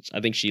because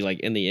I think she like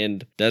in the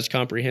end does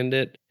comprehend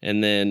it.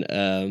 And then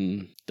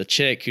the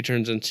chick who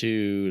turns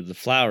into the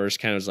flowers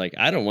kind of is like,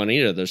 I don't want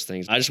either of those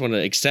things. I just want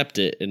to accept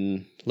it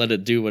and let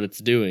it do what it's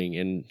doing.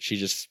 And she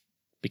just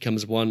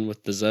becomes one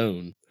with the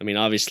zone. I mean,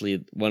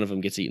 obviously one of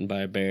them gets eaten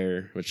by a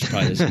bear, which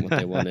probably isn't what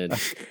they wanted.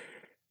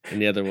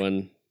 And the other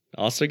one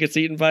also gets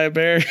eaten by a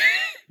bear.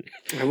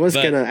 I was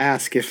going to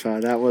ask if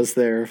that was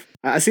their...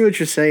 I see what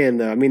you're saying,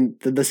 though. I mean,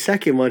 the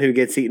second one who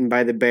gets eaten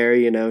by the bear,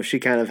 you know, she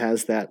kind of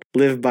has that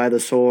live by the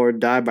sword,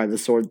 die by the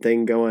sword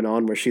thing going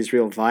on where she's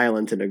real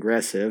violent and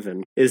aggressive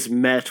and is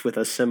met with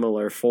a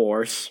similar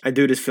force. I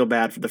do just feel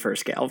bad for the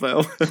first gal,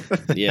 though.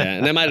 Yeah,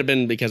 and that might have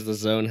been because the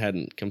zone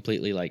hadn't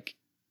completely, like,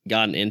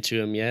 gotten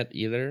into him yet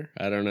either.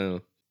 I don't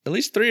know. At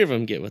least 3 of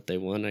them get what they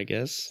want, I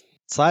guess.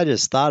 So I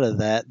just thought of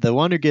that. The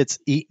one who gets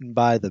eaten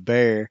by the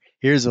bear,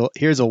 here's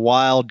a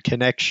wild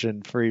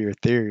connection for your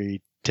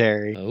theory,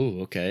 Terry.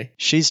 Oh, okay.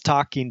 She's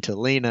talking to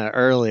Lena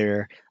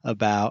earlier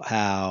about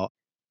how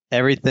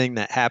everything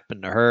that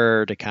happened to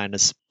her to kind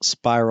of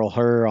spiral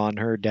her on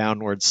her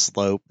downward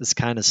slope, this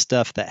kind of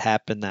stuff that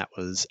happened that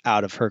was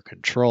out of her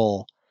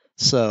control.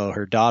 So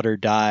her daughter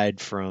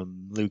died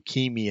from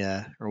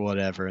leukemia or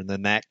whatever, and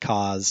then that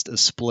caused a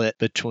split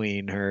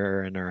between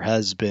her and her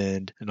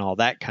husband and all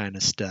that kind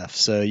of stuff.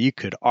 So you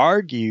could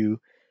argue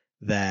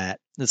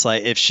that it's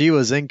like if she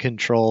was in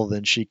control,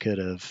 then she could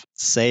have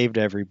saved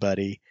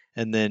everybody,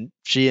 and then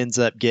she ends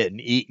up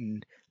getting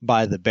eaten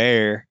by the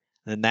bear,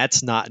 and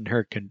that's not in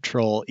her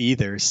control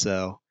either.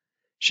 So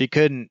she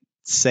couldn't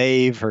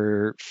save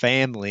her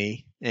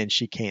family, and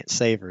she can't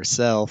save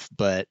herself,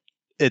 but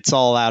it's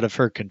all out of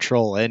her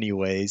control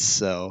anyways,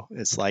 so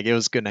it's like it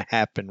was going to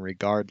happen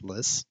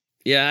regardless.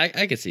 Yeah,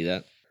 I could see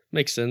that.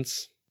 Makes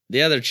sense.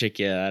 The other chick,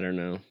 yeah, I don't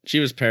know. She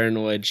was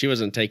paranoid. She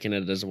wasn't taking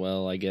it as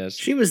well, I guess.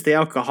 She was the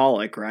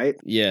alcoholic, right?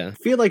 Yeah.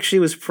 I feel like she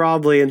was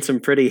probably in some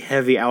pretty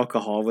heavy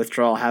alcohol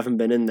withdrawal, having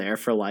been in there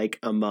for like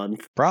a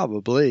month.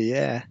 Probably,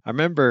 yeah. I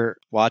remember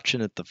watching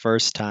it the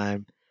first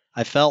time.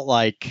 I felt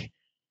like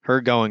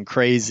her going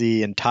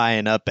crazy and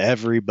tying up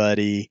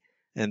everybody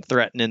and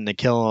threatening to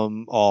kill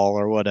them all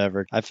or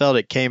whatever. I felt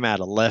it came out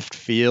of left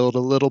field a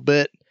little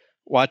bit.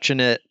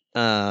 Watching it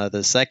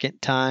the second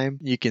time,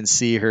 you can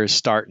see her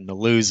starting to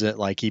lose it.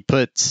 Like he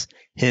puts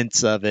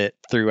hints of it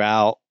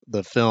throughout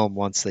the film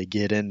once they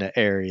get into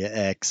Area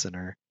X and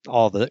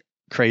all the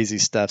crazy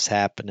stuff's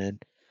happening.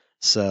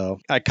 So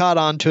I caught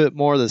on to it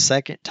more the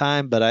second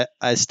time, but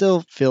I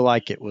still feel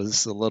like it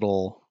was a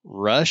little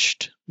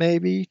rushed,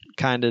 maybe,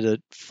 kind of to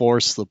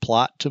force the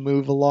plot to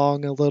move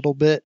along a little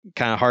bit,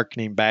 kind of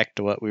hearkening back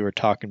to what we were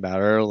talking about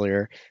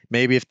earlier.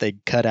 Maybe if they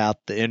cut out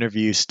the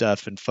interview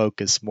stuff and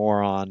focus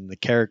more on the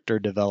character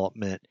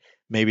development,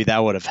 maybe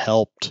that would have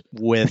helped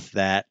with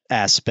that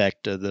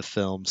aspect of the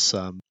film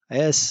some. I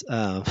guess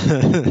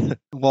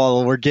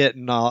while we're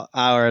getting or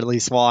at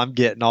least while I'm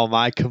getting all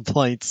my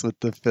complaints with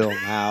the film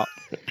out,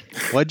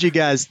 what'd you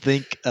guys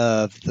think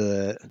of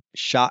the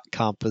shot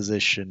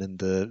composition and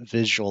the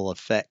visual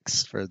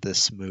effects for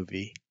this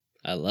movie?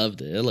 I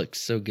loved it. It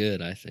looks so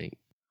good, I think.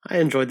 I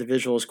enjoyed the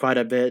visuals quite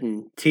a bit,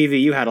 and TV,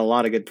 you had a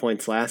lot of good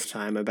points last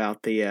time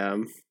about the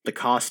the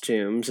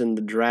costumes and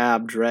the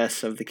drab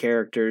dress of the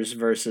characters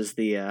versus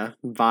the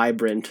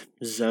vibrant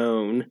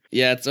Zone.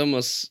 Yeah, it's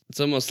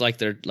almost like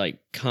they're like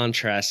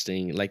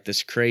contrasting like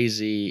this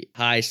crazy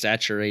high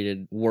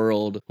saturated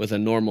world with a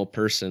normal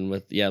person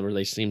with where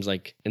they seems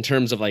like in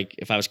terms of like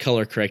if I was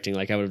color correcting,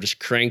 like I would have just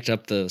cranked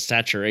up the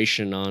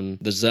saturation on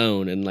the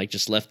Zone and like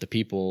just left the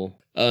people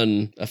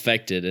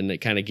unaffected, and it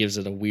kind of gives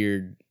it a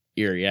weird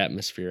eerie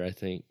atmosphere, I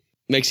think.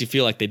 Makes you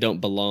feel like they don't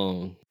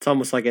belong. It's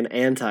almost like an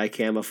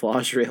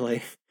anti-camouflage,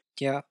 really.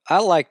 Yeah, I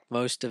liked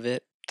most of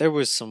it. There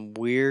was some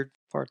weird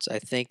parts, I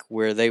think,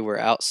 where they were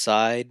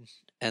outside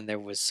and there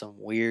was some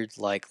weird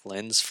like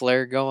lens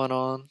flare going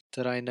on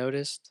that I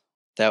noticed.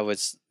 That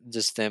was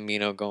just them,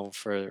 going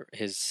for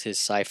his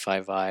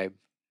sci-fi vibe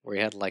where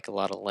he had like a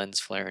lot of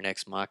lens flare and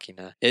Ex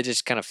Machina. It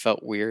just kind of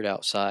felt weird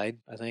outside,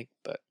 I think,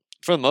 but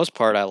for the most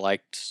part, I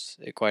liked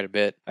it quite a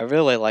bit. I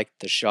really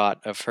liked the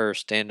shot of her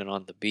standing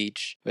on the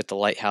beach with the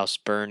lighthouse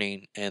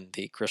burning and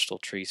the crystal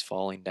trees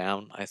falling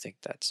down. I think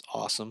that's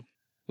awesome.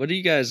 What do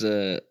you guys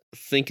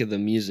think of the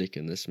music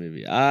in this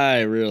movie?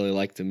 I really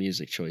like the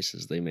music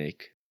choices they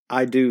make.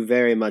 I do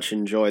very much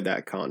enjoy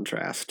that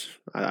contrast.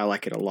 I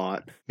like it a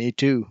lot. Me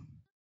too.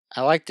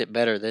 I liked it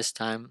better this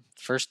time.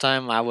 First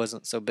time, I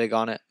wasn't so big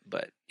on it,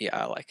 but yeah,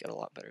 I like it a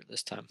lot better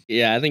this time.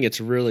 Yeah, I think it's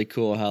really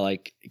cool how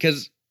like,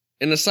 because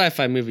in a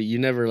sci-fi movie, you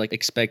never like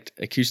expect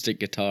acoustic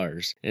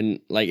guitars,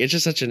 and like it's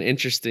just such an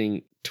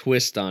interesting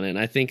twist on it. And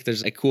I think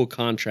there's a cool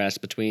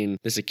contrast between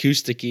this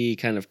acoustic-y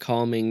kind of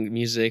calming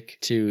music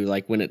to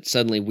like when it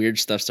suddenly weird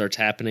stuff starts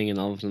happening, and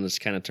all of a sudden this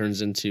kind of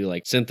turns into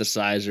like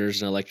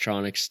synthesizers and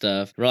electronic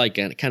stuff. Really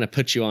kind of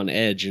puts you on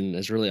edge and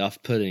is really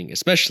off-putting,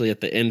 especially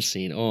at the end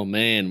scene. Oh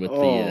man, with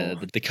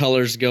the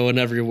colors going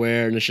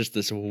everywhere, and it's just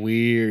this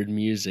weird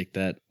music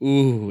that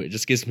it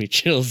just gives me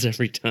chills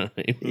every time.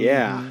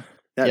 Yeah.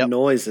 That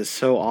noise is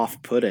so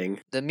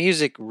off-putting. The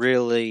music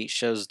really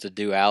shows the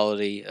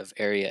duality of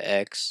Area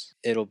X.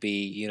 It'll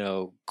be,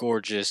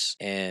 gorgeous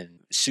and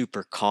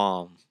super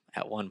calm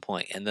at one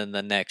point, and then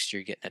the next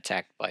you're getting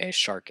attacked by a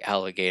shark,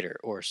 alligator,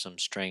 or some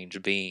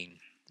strange being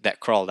that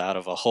crawled out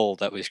of a hole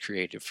that was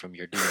created from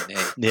your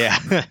DNA. Yeah.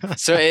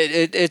 So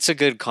it's a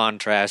good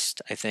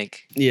contrast, I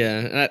think.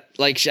 Yeah,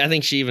 I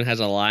think she even has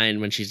a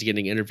line when she's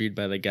getting interviewed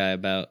by the guy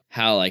about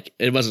how like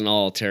it wasn't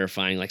all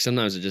terrifying. Like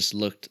sometimes it just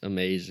looked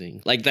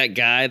amazing. Like that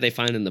guy they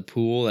find in the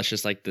pool that's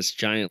just like this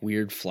giant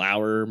weird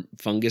flower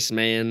fungus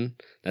man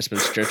that's been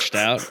stretched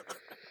out.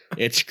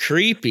 It's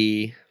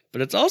creepy,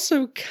 but it's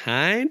also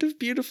kind of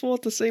beautiful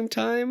at the same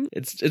time.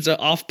 It's an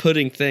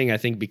off-putting thing, I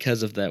think,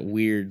 because of that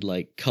weird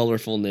like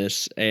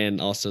colorfulness,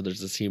 and also there's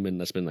this human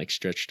that's been like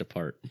stretched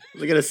apart. I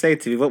was gonna say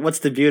to you, what's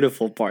the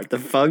beautiful part? The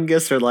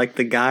fungus or like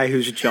the guy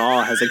whose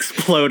jaw has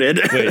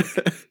exploded? Wait,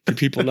 do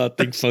people not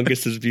think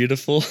fungus is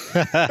beautiful?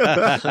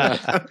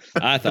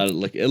 I thought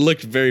it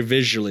looked very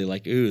visually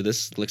like, ooh,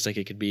 this looks like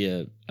it could be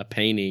a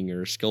painting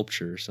or a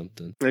sculpture or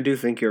something. I do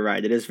think you're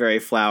right. It is very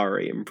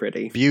flowery and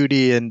pretty.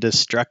 Beauty and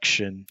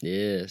destruction.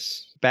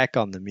 Yes. Back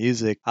on the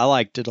music, I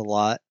liked it a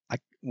lot. I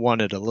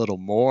wanted a little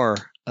more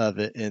of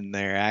it in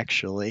there,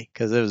 actually,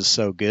 because it was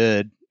so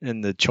good.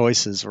 And the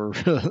choices were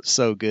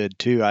so good,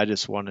 too. I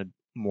just wanted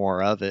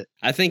more of it.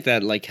 I think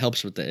that like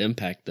helps with the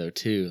impact, though,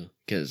 too.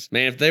 Because,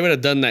 man, if they would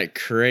have done that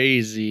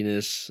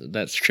craziness,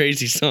 that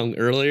crazy song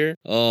earlier,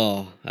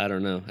 I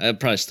don't know.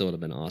 It probably still would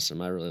have been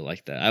awesome. I really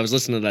like that. I was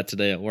listening to that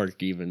today at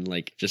work, even,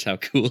 like, just how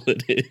cool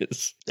it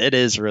is. It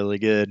is really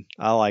good.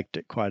 I liked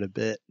it quite a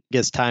bit.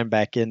 Gets time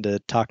back into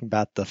talking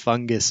about the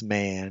fungus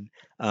man.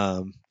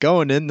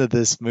 Going into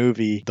this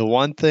movie, the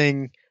one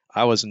thing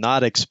I was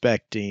not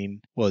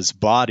expecting was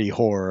body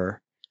horror.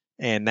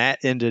 And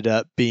that ended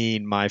up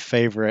being my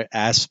favorite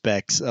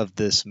aspects of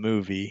this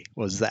movie,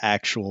 was the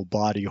actual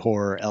body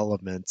horror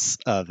elements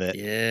of it.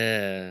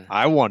 Yeah.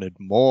 I wanted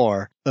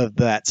more of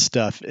that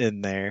stuff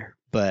in there,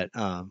 but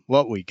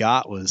what we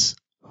got was,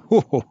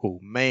 oh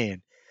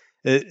man,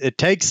 it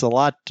takes a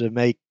lot to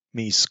make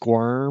me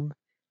squirm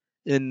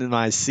in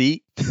my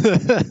seat.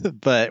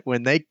 But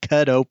when they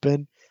cut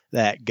open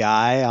that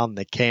guy on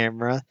the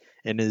camera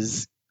and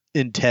his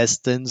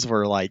intestines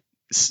were like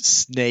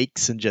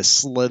snakes and just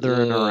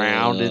slithering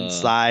around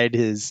inside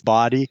his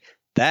body,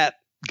 that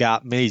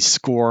got me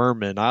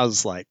squirming. I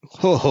was like,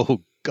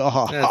 oh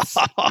god.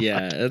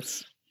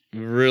 That's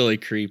really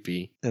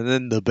creepy. And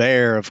then the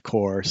bear, of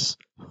course.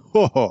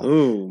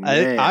 Ooh,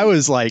 man. I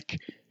was like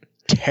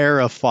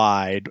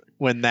terrified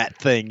when that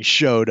thing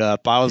showed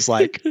up. I was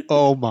like,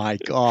 oh my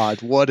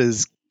god, what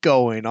is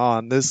going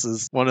on? This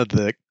is one of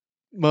the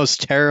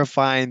most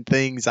terrifying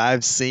things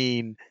I've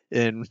seen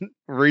in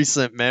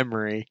recent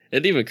memory.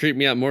 It even creeped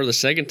me out more the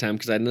second time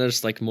because I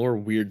noticed like more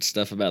weird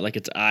stuff about like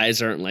its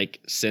eyes aren't like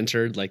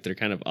centered, like they're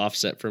kind of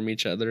offset from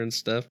each other and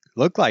stuff.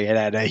 Looked like it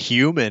had a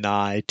human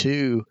eye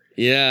too.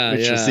 Yeah,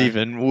 which is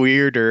even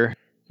weirder.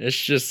 It's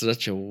just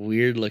such a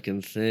weird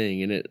looking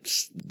thing, and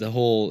it's the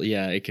whole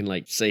it can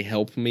like say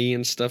help me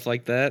and stuff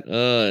like that.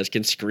 It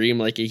can scream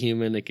like a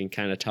human, it can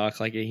kind of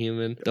talk like a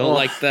human. Don't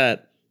like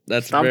that.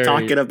 That's Stop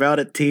talking about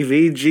it,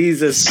 TV.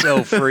 Jesus.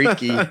 So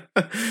freaky.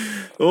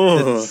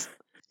 Oh.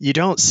 you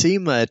don't see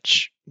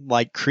much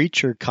like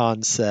creature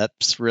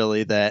concepts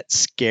really that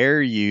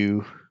scare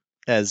you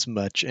as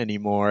much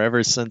anymore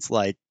ever since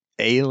like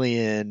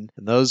Alien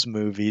and those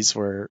movies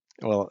were,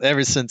 well,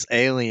 ever since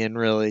Alien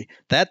really,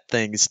 that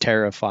thing's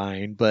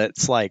terrifying, but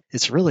it's like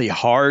it's really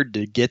hard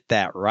to get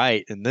that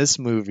right, and this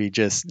movie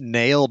just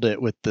nailed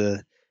it with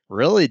the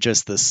really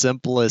just the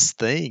simplest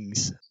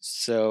things.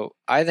 So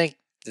I think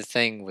the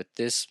thing with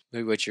this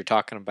movie, what you're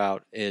talking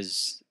about,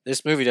 is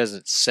this movie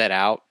doesn't set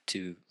out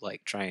to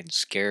like try and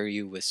scare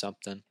you with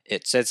something.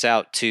 It sets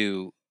out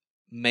to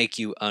make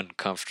you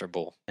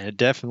uncomfortable. And it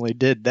definitely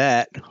did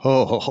that.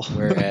 Oh.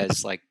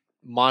 Whereas like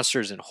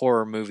monsters in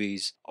horror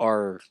movies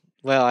are,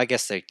 well, I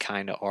guess they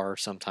kind of are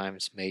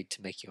sometimes made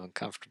to make you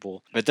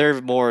uncomfortable, but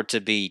they're more to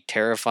be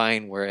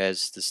terrifying.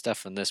 Whereas the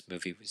stuff in this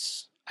movie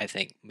was, I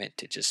think, meant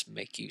to just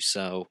make you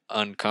so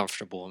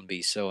uncomfortable and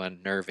be so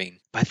unnerving.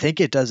 I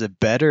think it does it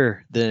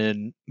better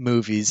than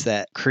movies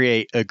that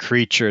create a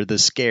creature to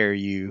scare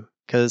you.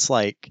 Because,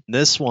 like,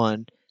 this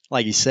one,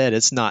 like you said,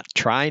 it's not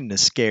trying to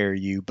scare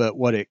you, but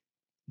what it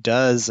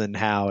does and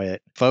how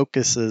it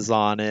focuses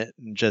on it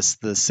and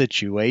just the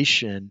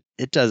situation,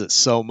 it does it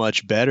so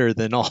much better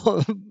than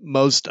all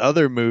most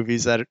other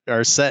movies that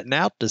are setting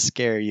out to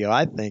scare you,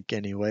 I think,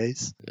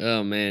 anyways.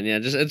 Oh man, yeah,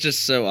 it's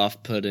just so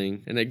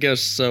off-putting, and it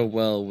goes so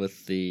well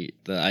with the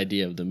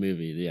idea of the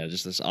movie. Yeah,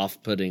 just this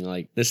off-putting,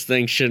 like this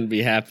thing shouldn't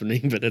be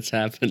happening, but it's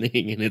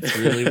happening, and it's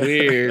really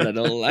weird. I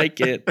don't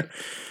like it.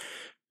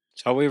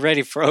 So are we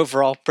ready for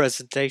overall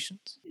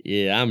presentations?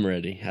 Yeah, I'm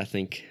ready. I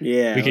think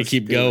Yeah, we could let's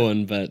keep do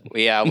going, but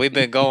Yeah, we've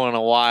been going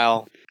a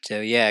while.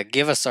 So yeah,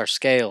 give us our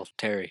scale,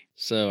 Terry.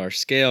 so our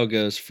scale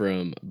goes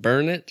from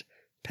burn it,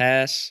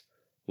 pass,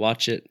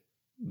 watch it,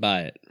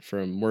 buy it,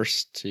 from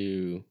worst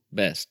to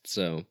best.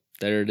 So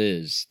there it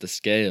is, the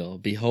scale.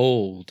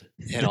 Behold.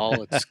 In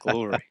all its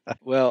glory.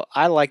 Well,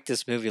 I like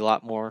this movie a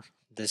lot more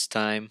this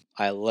time.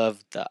 I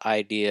love the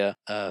idea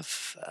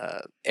of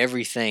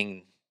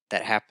everything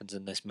that happens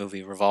in this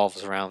movie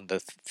revolves around the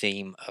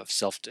theme of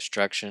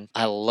self-destruction.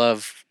 I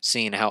love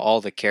seeing how all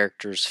the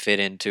characters fit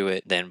into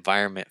it, the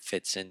environment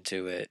fits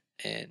into it,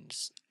 and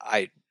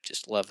I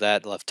just love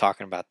that. I love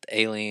talking about the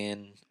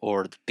alien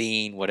or the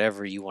being,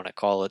 whatever you want to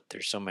call it.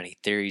 There's so many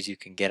theories you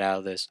can get out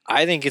of this.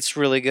 I think it's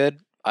really good.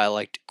 I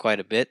liked it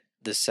quite a bit.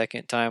 The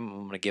second time,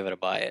 I'm going to give it a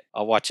buy it.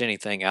 I'll watch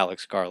anything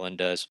Alex Garland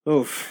does.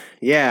 Oof.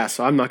 Yeah,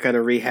 so I'm not going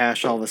to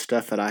rehash all the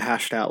stuff that I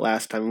hashed out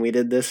last time we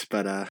did this,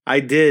 but I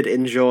did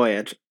enjoy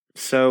it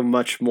so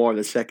much more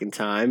the second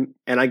time,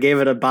 and I gave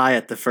it a buy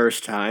it the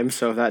first time,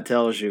 so if that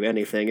tells you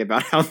anything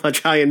about how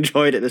much I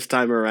enjoyed it this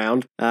time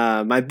around.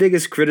 My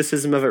biggest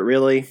criticism of it,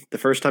 really, the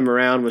first time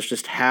around, was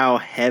just how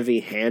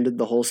heavy-handed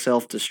the whole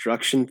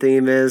self-destruction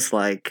theme is.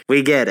 Like,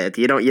 we get it.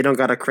 You don't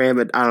gotta cram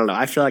it. I don't know.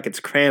 I feel like it's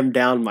crammed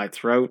down my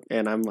throat,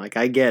 and I'm like,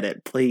 I get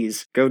it.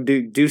 Please, go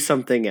do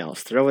something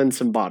else. Throw in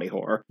some body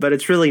horror. But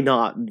it's really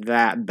not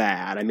that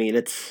bad. I mean,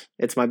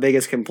 it's my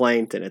biggest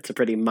complaint, and it's a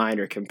pretty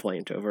minor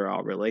complaint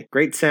overall, really.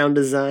 Great sound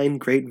design,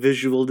 great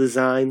visual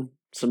design,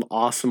 some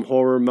awesome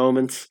horror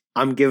moments.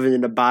 I'm giving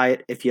it a buy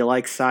it. If you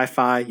like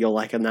sci-fi, you'll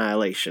like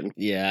Annihilation.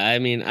 Yeah, I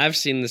mean, I've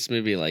seen this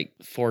movie like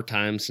 4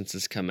 times since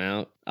it's come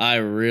out. I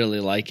really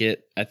like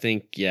it. I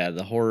think, yeah,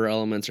 the horror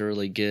elements are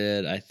really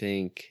good. I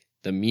think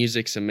the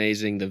music's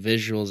amazing. The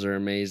visuals are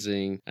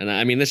amazing. And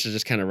I mean, this is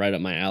just kind of right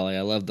up my alley.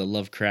 I love the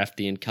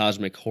Lovecraftian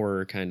cosmic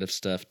horror kind of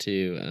stuff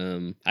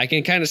too. I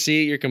can kind of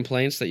see your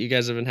complaints that you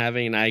guys have been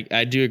having, and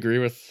I do agree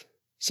with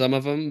some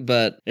of them,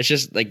 but it's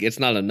just like it's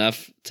not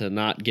enough to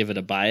not give it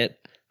a buy it.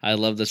 I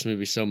love this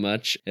movie so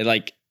much. It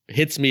like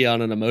hits me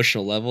on an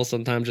emotional level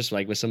sometimes, just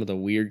like with some of the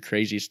weird,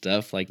 crazy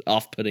stuff, like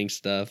off-putting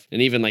stuff.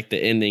 And even like the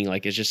ending,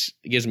 like it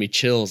gives me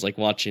chills, like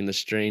watching the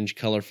strange,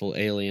 colorful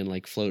alien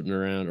like floating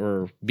around,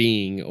 or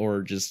being,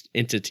 or just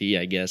entity,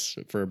 I guess,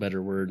 for a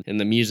better word.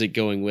 And the music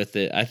going with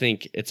it. I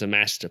think it's a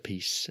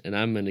masterpiece, and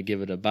I'm going to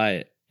give it a buy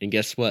it. And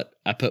guess what?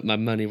 I put my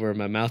money where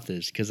my mouth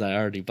is because I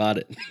already bought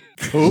it.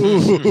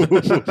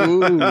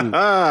 Ooh,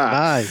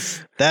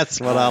 nice.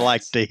 That's what I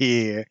like to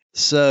hear.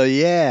 So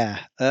yeah,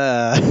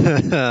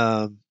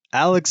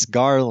 Alex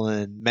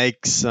Garland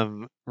makes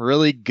some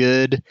really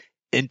good,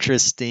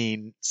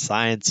 interesting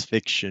science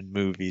fiction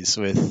movies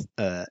with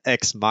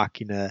Ex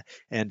Machina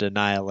and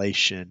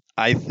Annihilation.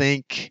 I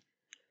think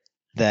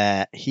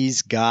that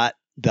he's got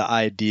the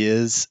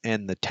ideas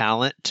and the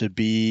talent to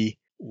be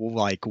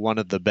like one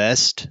of the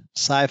best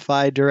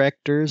sci-fi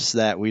directors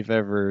that we've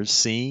ever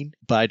seen,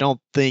 but I don't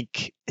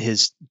think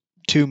his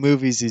 2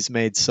 movies he's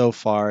made so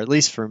far, at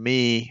least for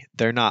me,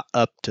 they're not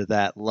up to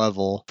that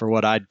level for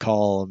what I'd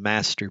call a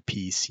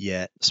masterpiece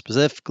yet.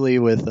 Specifically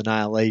with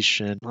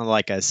Annihilation,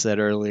 like I said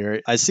earlier,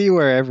 I see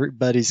where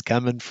everybody's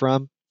coming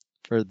from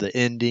for the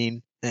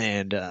ending,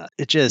 and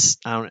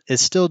it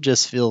still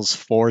just feels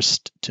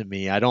forced to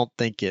me. I don't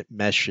think it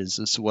meshes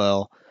as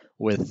well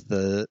with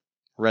the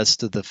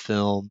rest of the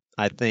film.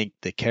 I think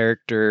the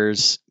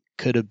characters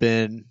could have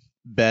been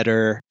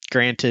better.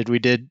 Granted, we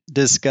did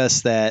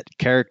discuss that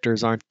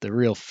characters aren't the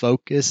real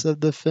focus of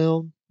the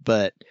film,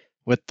 but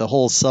with the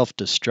whole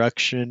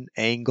self-destruction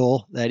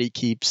angle that he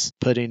keeps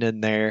putting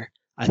in there,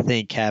 I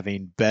think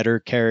having better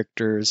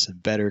characters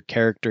and better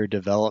character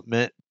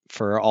development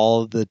for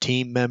all of the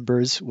team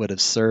members would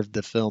have served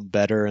the film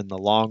better in the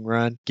long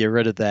run. Get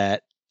rid of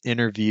that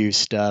interview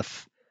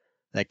stuff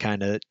that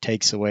kind of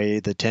takes away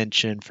the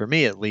tension, for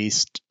me at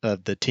least,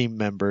 of the team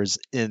members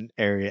in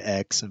Area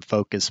X and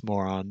focus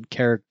more on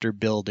character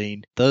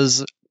building.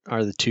 Those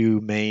are the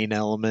two main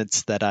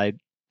elements that I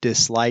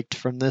disliked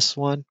from this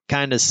one.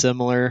 Kind of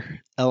similar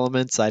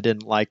elements I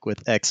didn't like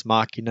with Ex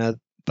Machina,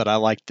 but I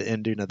liked the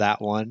ending of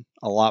that one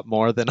a lot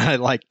more than I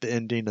liked the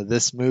ending of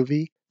this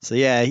movie. So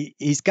yeah,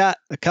 he's got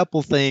a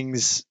couple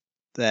things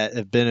that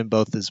have been in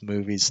both his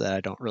movies that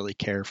I don't really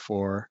care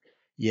for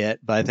yet,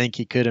 but I think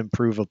he could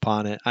improve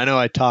upon it. I know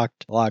I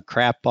talked a lot of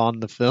crap on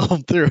the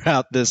film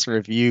throughout this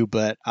review,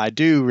 but I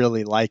do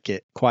really like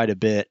it quite a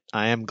bit.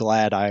 I am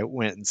glad I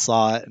went and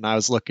saw it, and I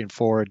was looking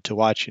forward to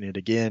watching it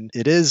again.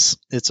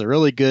 It's a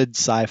really good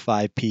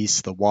sci-fi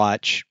piece to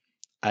watch.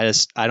 I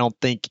don't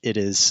think it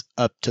is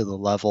up to the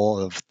level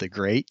of the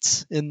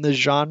greats in the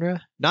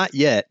genre. Not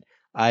yet.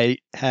 I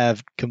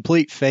have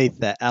complete faith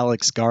that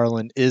Alex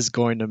Garland is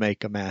going to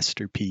make a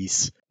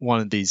masterpiece one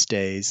of these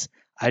days.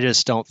 I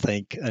just don't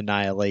think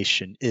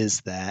Annihilation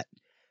is that.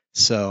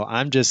 So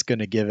I'm just going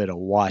to give it a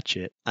watch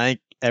it. I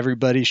think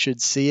everybody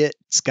should see it.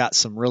 It's got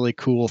some really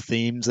cool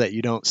themes that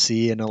you don't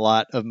see in a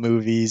lot of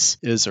movies.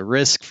 It was a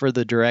risk for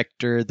the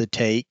director to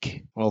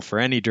take. Well, for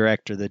any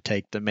director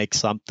to make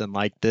something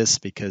like this,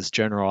 because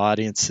general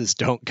audiences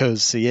don't go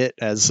see it,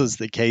 as was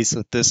the case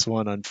with this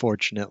one,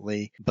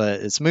 unfortunately.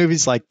 But it's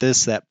movies like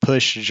this that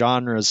push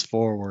genres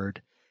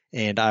forward.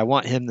 And I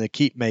want him to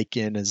keep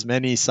making as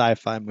many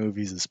sci-fi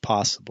movies as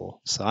possible.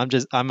 So I'm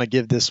going to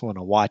give this one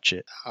a watch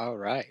it. All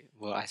right.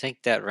 Well, I think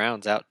that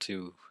rounds out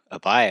to a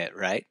buy it,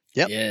 right?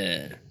 Yep.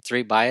 Yeah.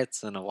 3 buy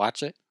it's and a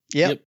watch it.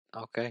 Yep.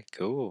 Okay,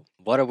 cool.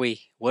 What do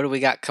we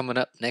got coming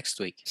up next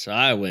week? So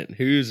I went,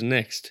 who's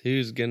next?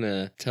 Who's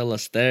gonna tell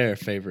us their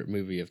favorite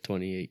movie of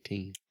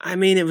 2018? I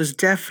mean, it was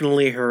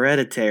definitely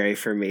Hereditary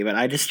for me, but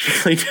I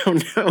just really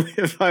don't know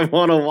if I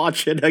want to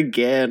watch it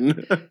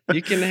again.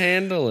 You can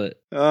handle it.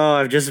 Oh,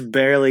 I've just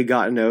barely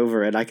gotten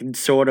over it. I can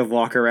sort of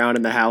walk around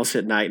in the house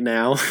at night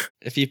now.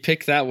 If you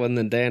pick that one,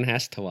 then Dan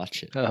has to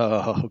watch it.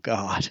 Oh,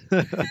 God.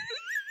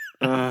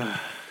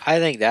 I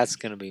think that's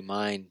going to be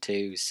mine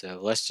too, so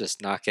let's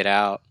just knock it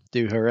out.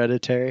 Do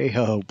Hereditary?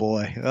 Oh,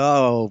 boy.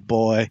 Oh,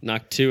 boy.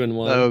 Knock 2 and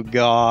 1. Oh,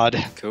 God.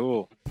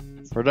 Cool.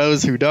 For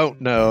those who don't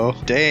know,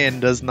 Dan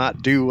does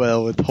not do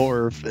well with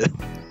horror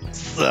films.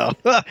 So,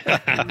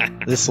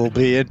 this will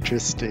be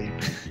interesting.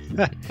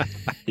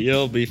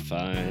 You'll be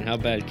fine. How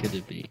bad could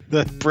it be?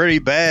 That's pretty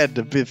bad.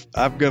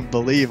 I'm going to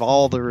believe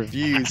all the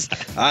reviews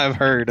I've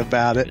heard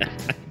about it.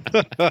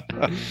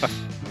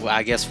 Well,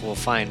 I guess we'll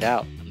find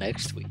out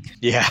next week.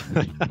 Yeah.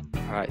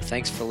 All right,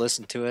 thanks for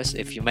listening to us.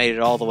 If you made it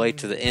all the way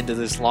to the end of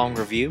this long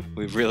review,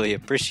 we really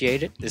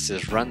appreciate it. This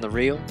is Run the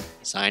Reel,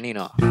 signing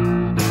off.